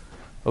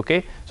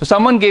 Okay. So,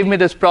 someone gave me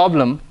this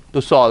problem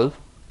to solve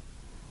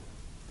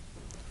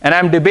and I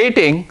am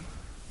debating.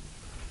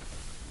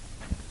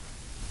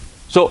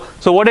 So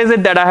what is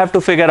it that I have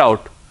to figure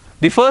out?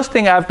 The first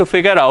thing I have to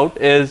figure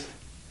out is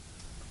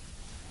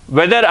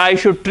whether I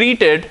should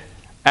treat it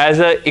as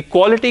an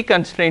equality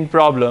constraint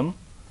problem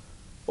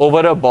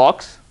over a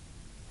box,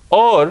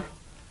 or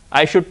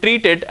I should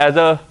treat it as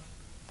a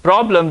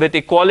problem with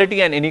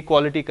equality and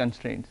inequality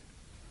constraints.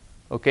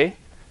 Okay?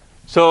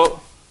 So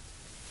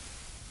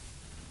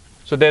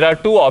there are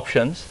two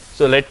options.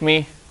 So let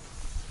me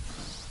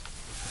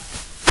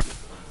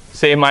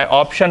say my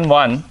option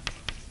 1,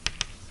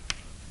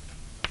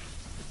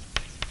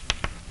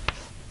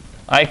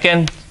 I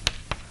can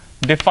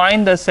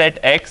define the set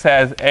X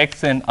as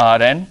X in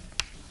Rn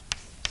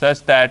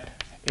such that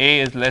A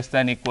is less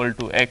than equal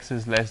to X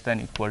is less than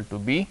equal to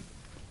B.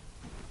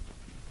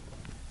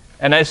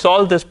 And I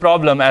solve this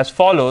problem as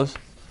follows.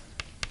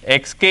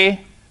 Xk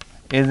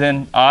is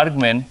an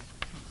argmin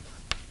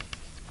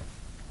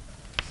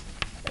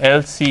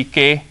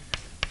LCk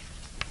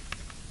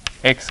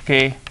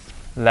xk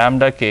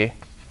lambda k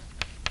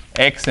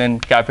x in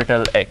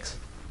capital X.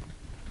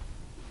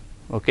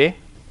 Okay.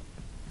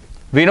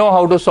 We know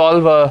how to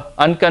solve a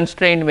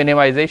unconstrained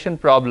minimization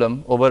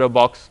problem over a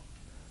box,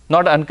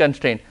 not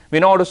unconstrained.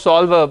 We know how to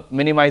solve a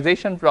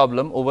minimization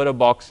problem over a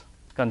box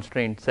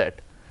constraint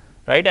set,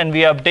 right? And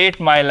we update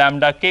my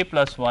lambda k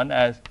plus 1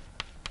 as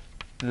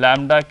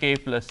lambda k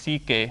plus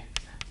ck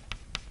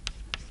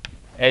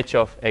h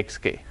of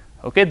xk.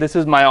 Okay, this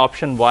is my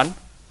option 1.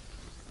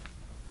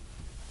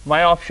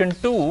 My option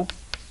 2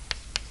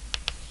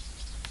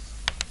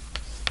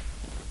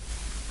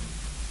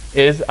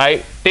 is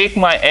I take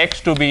my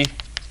x to be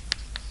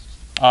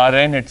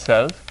Rn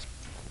itself,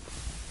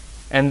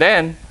 and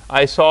then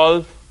I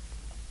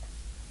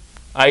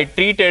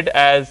treat it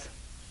as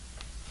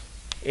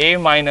a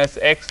minus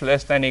x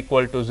less than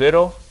equal to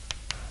 0,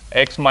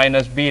 x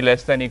minus b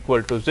less than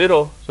equal to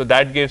 0. So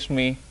that gives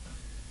me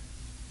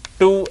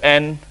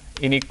 2n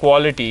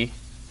inequality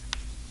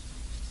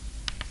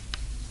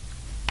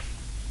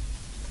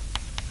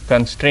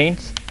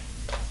constraints,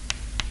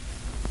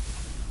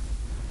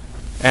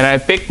 and I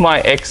pick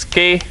my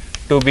xk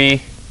to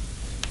be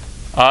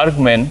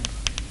argmin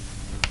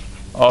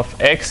of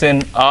x in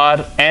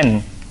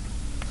Rn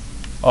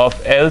of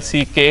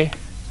LCk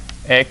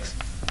x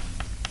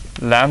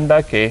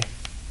lambda k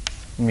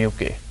mu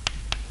k.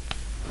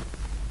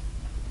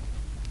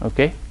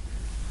 Okay,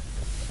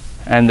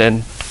 and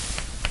then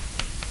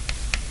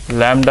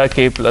lambda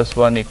k plus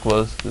 1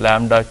 equals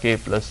lambda k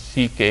plus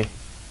ck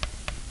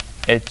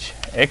h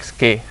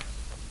xk.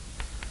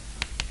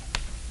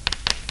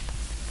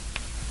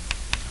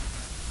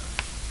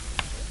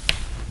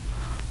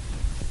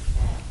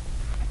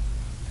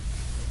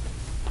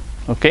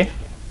 Okay.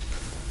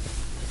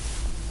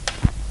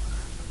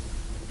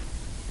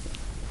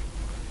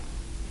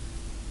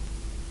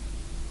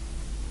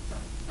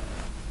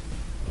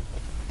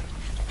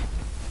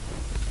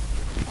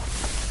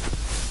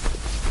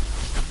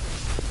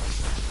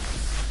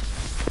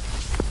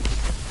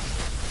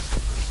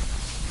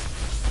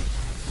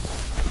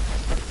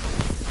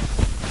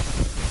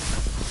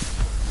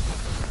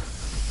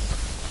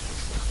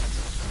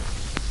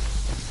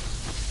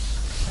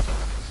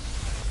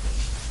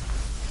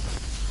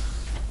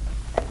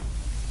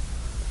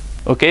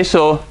 Okay,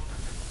 so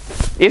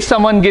if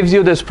someone gives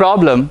you this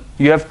problem,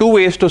 you have two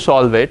ways to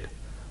solve it.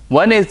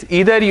 One is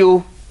either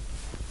you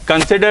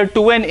consider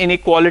 2n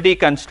inequality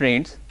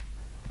constraints,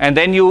 and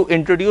then you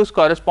introduce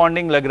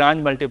corresponding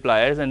Lagrange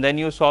multipliers, and then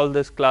you solve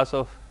this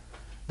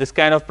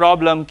kind of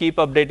problem, keep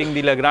updating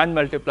the Lagrange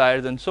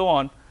multipliers and so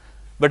on.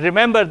 But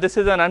remember, this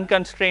is an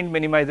unconstrained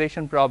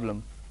minimization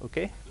problem.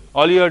 Okay?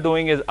 All you are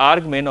doing is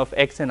argmin of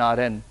x and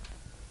Rn.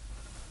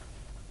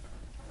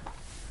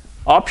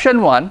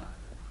 Option 1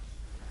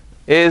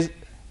 is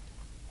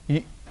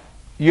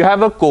you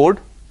have a code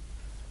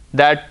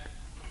that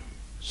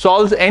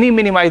solves any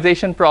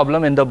minimization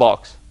problem in the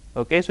box.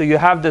 Okay, so you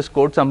have this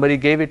code, somebody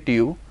gave it to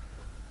you.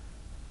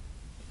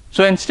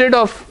 So instead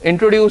of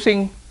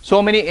introducing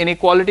so many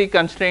inequality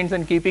constraints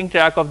and keeping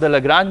track of the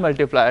Lagrange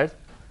multipliers,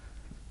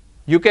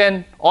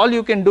 all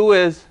you can do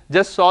is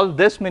just solve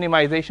this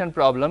minimization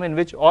problem, in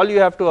which all you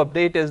have to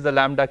update is the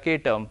lambda k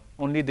term,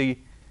 only the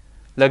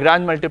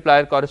Lagrange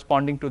multiplier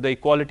corresponding to the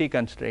equality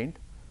constraint,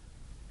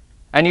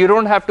 and you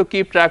don't have to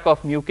keep track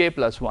of mu k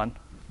plus 1.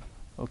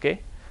 Okay?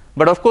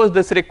 But of course,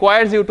 this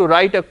requires you to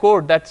write a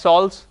code that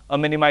solves a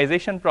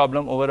minimization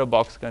problem over a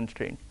box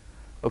constraint.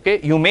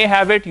 Okay? You may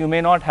have it, you may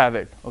not have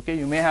it. Okay?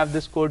 You may have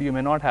this code, you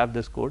may not have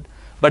this code.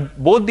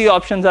 But both the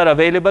options are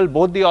available.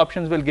 Both the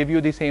options will give you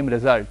the same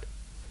result.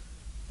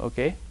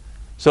 Okay?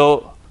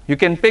 So you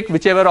can pick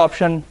whichever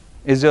option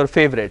is your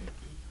favorite.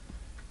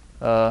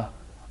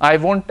 I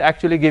won't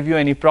actually give you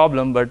any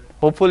problem, but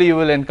hopefully you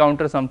will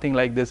encounter something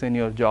like this in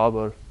your job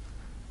or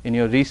in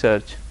your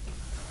research.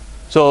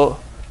 So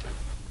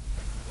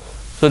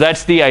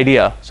that's the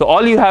idea. So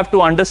all you have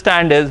to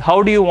understand is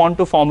how do you want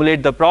to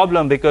formulate the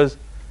problem, because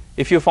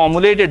if you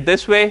formulate it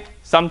this way,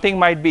 something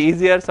might be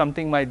easier,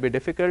 something might be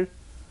difficult.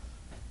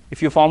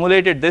 If you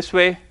formulate it this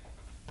way,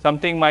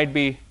 something might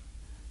be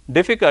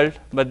difficult,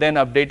 but then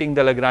updating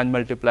the Lagrange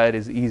multiplier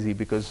is easy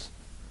because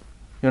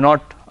you're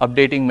not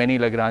updating many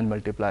Lagrange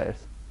multipliers.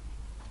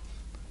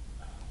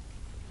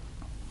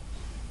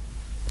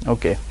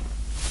 Okay.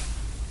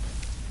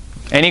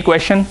 Any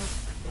question?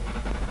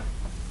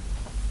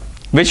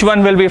 Which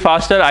one will be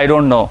faster? I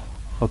don't know.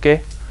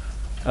 Okay.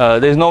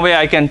 There's no way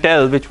I can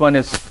tell which one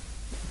is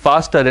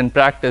faster in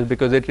practice,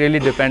 because it really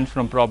depends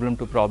from problem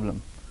to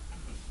problem.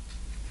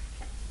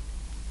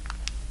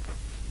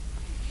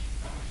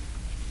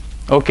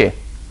 Okay.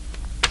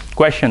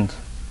 Questions?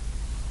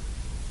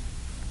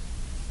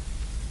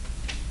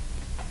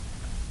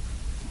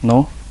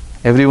 No?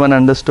 Everyone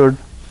understood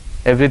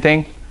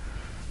everything?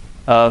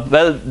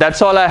 Well,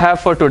 that's all I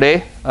have for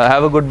today.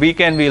 Have a good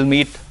weekend. We'll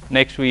meet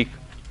next week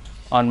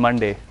on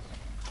Monday.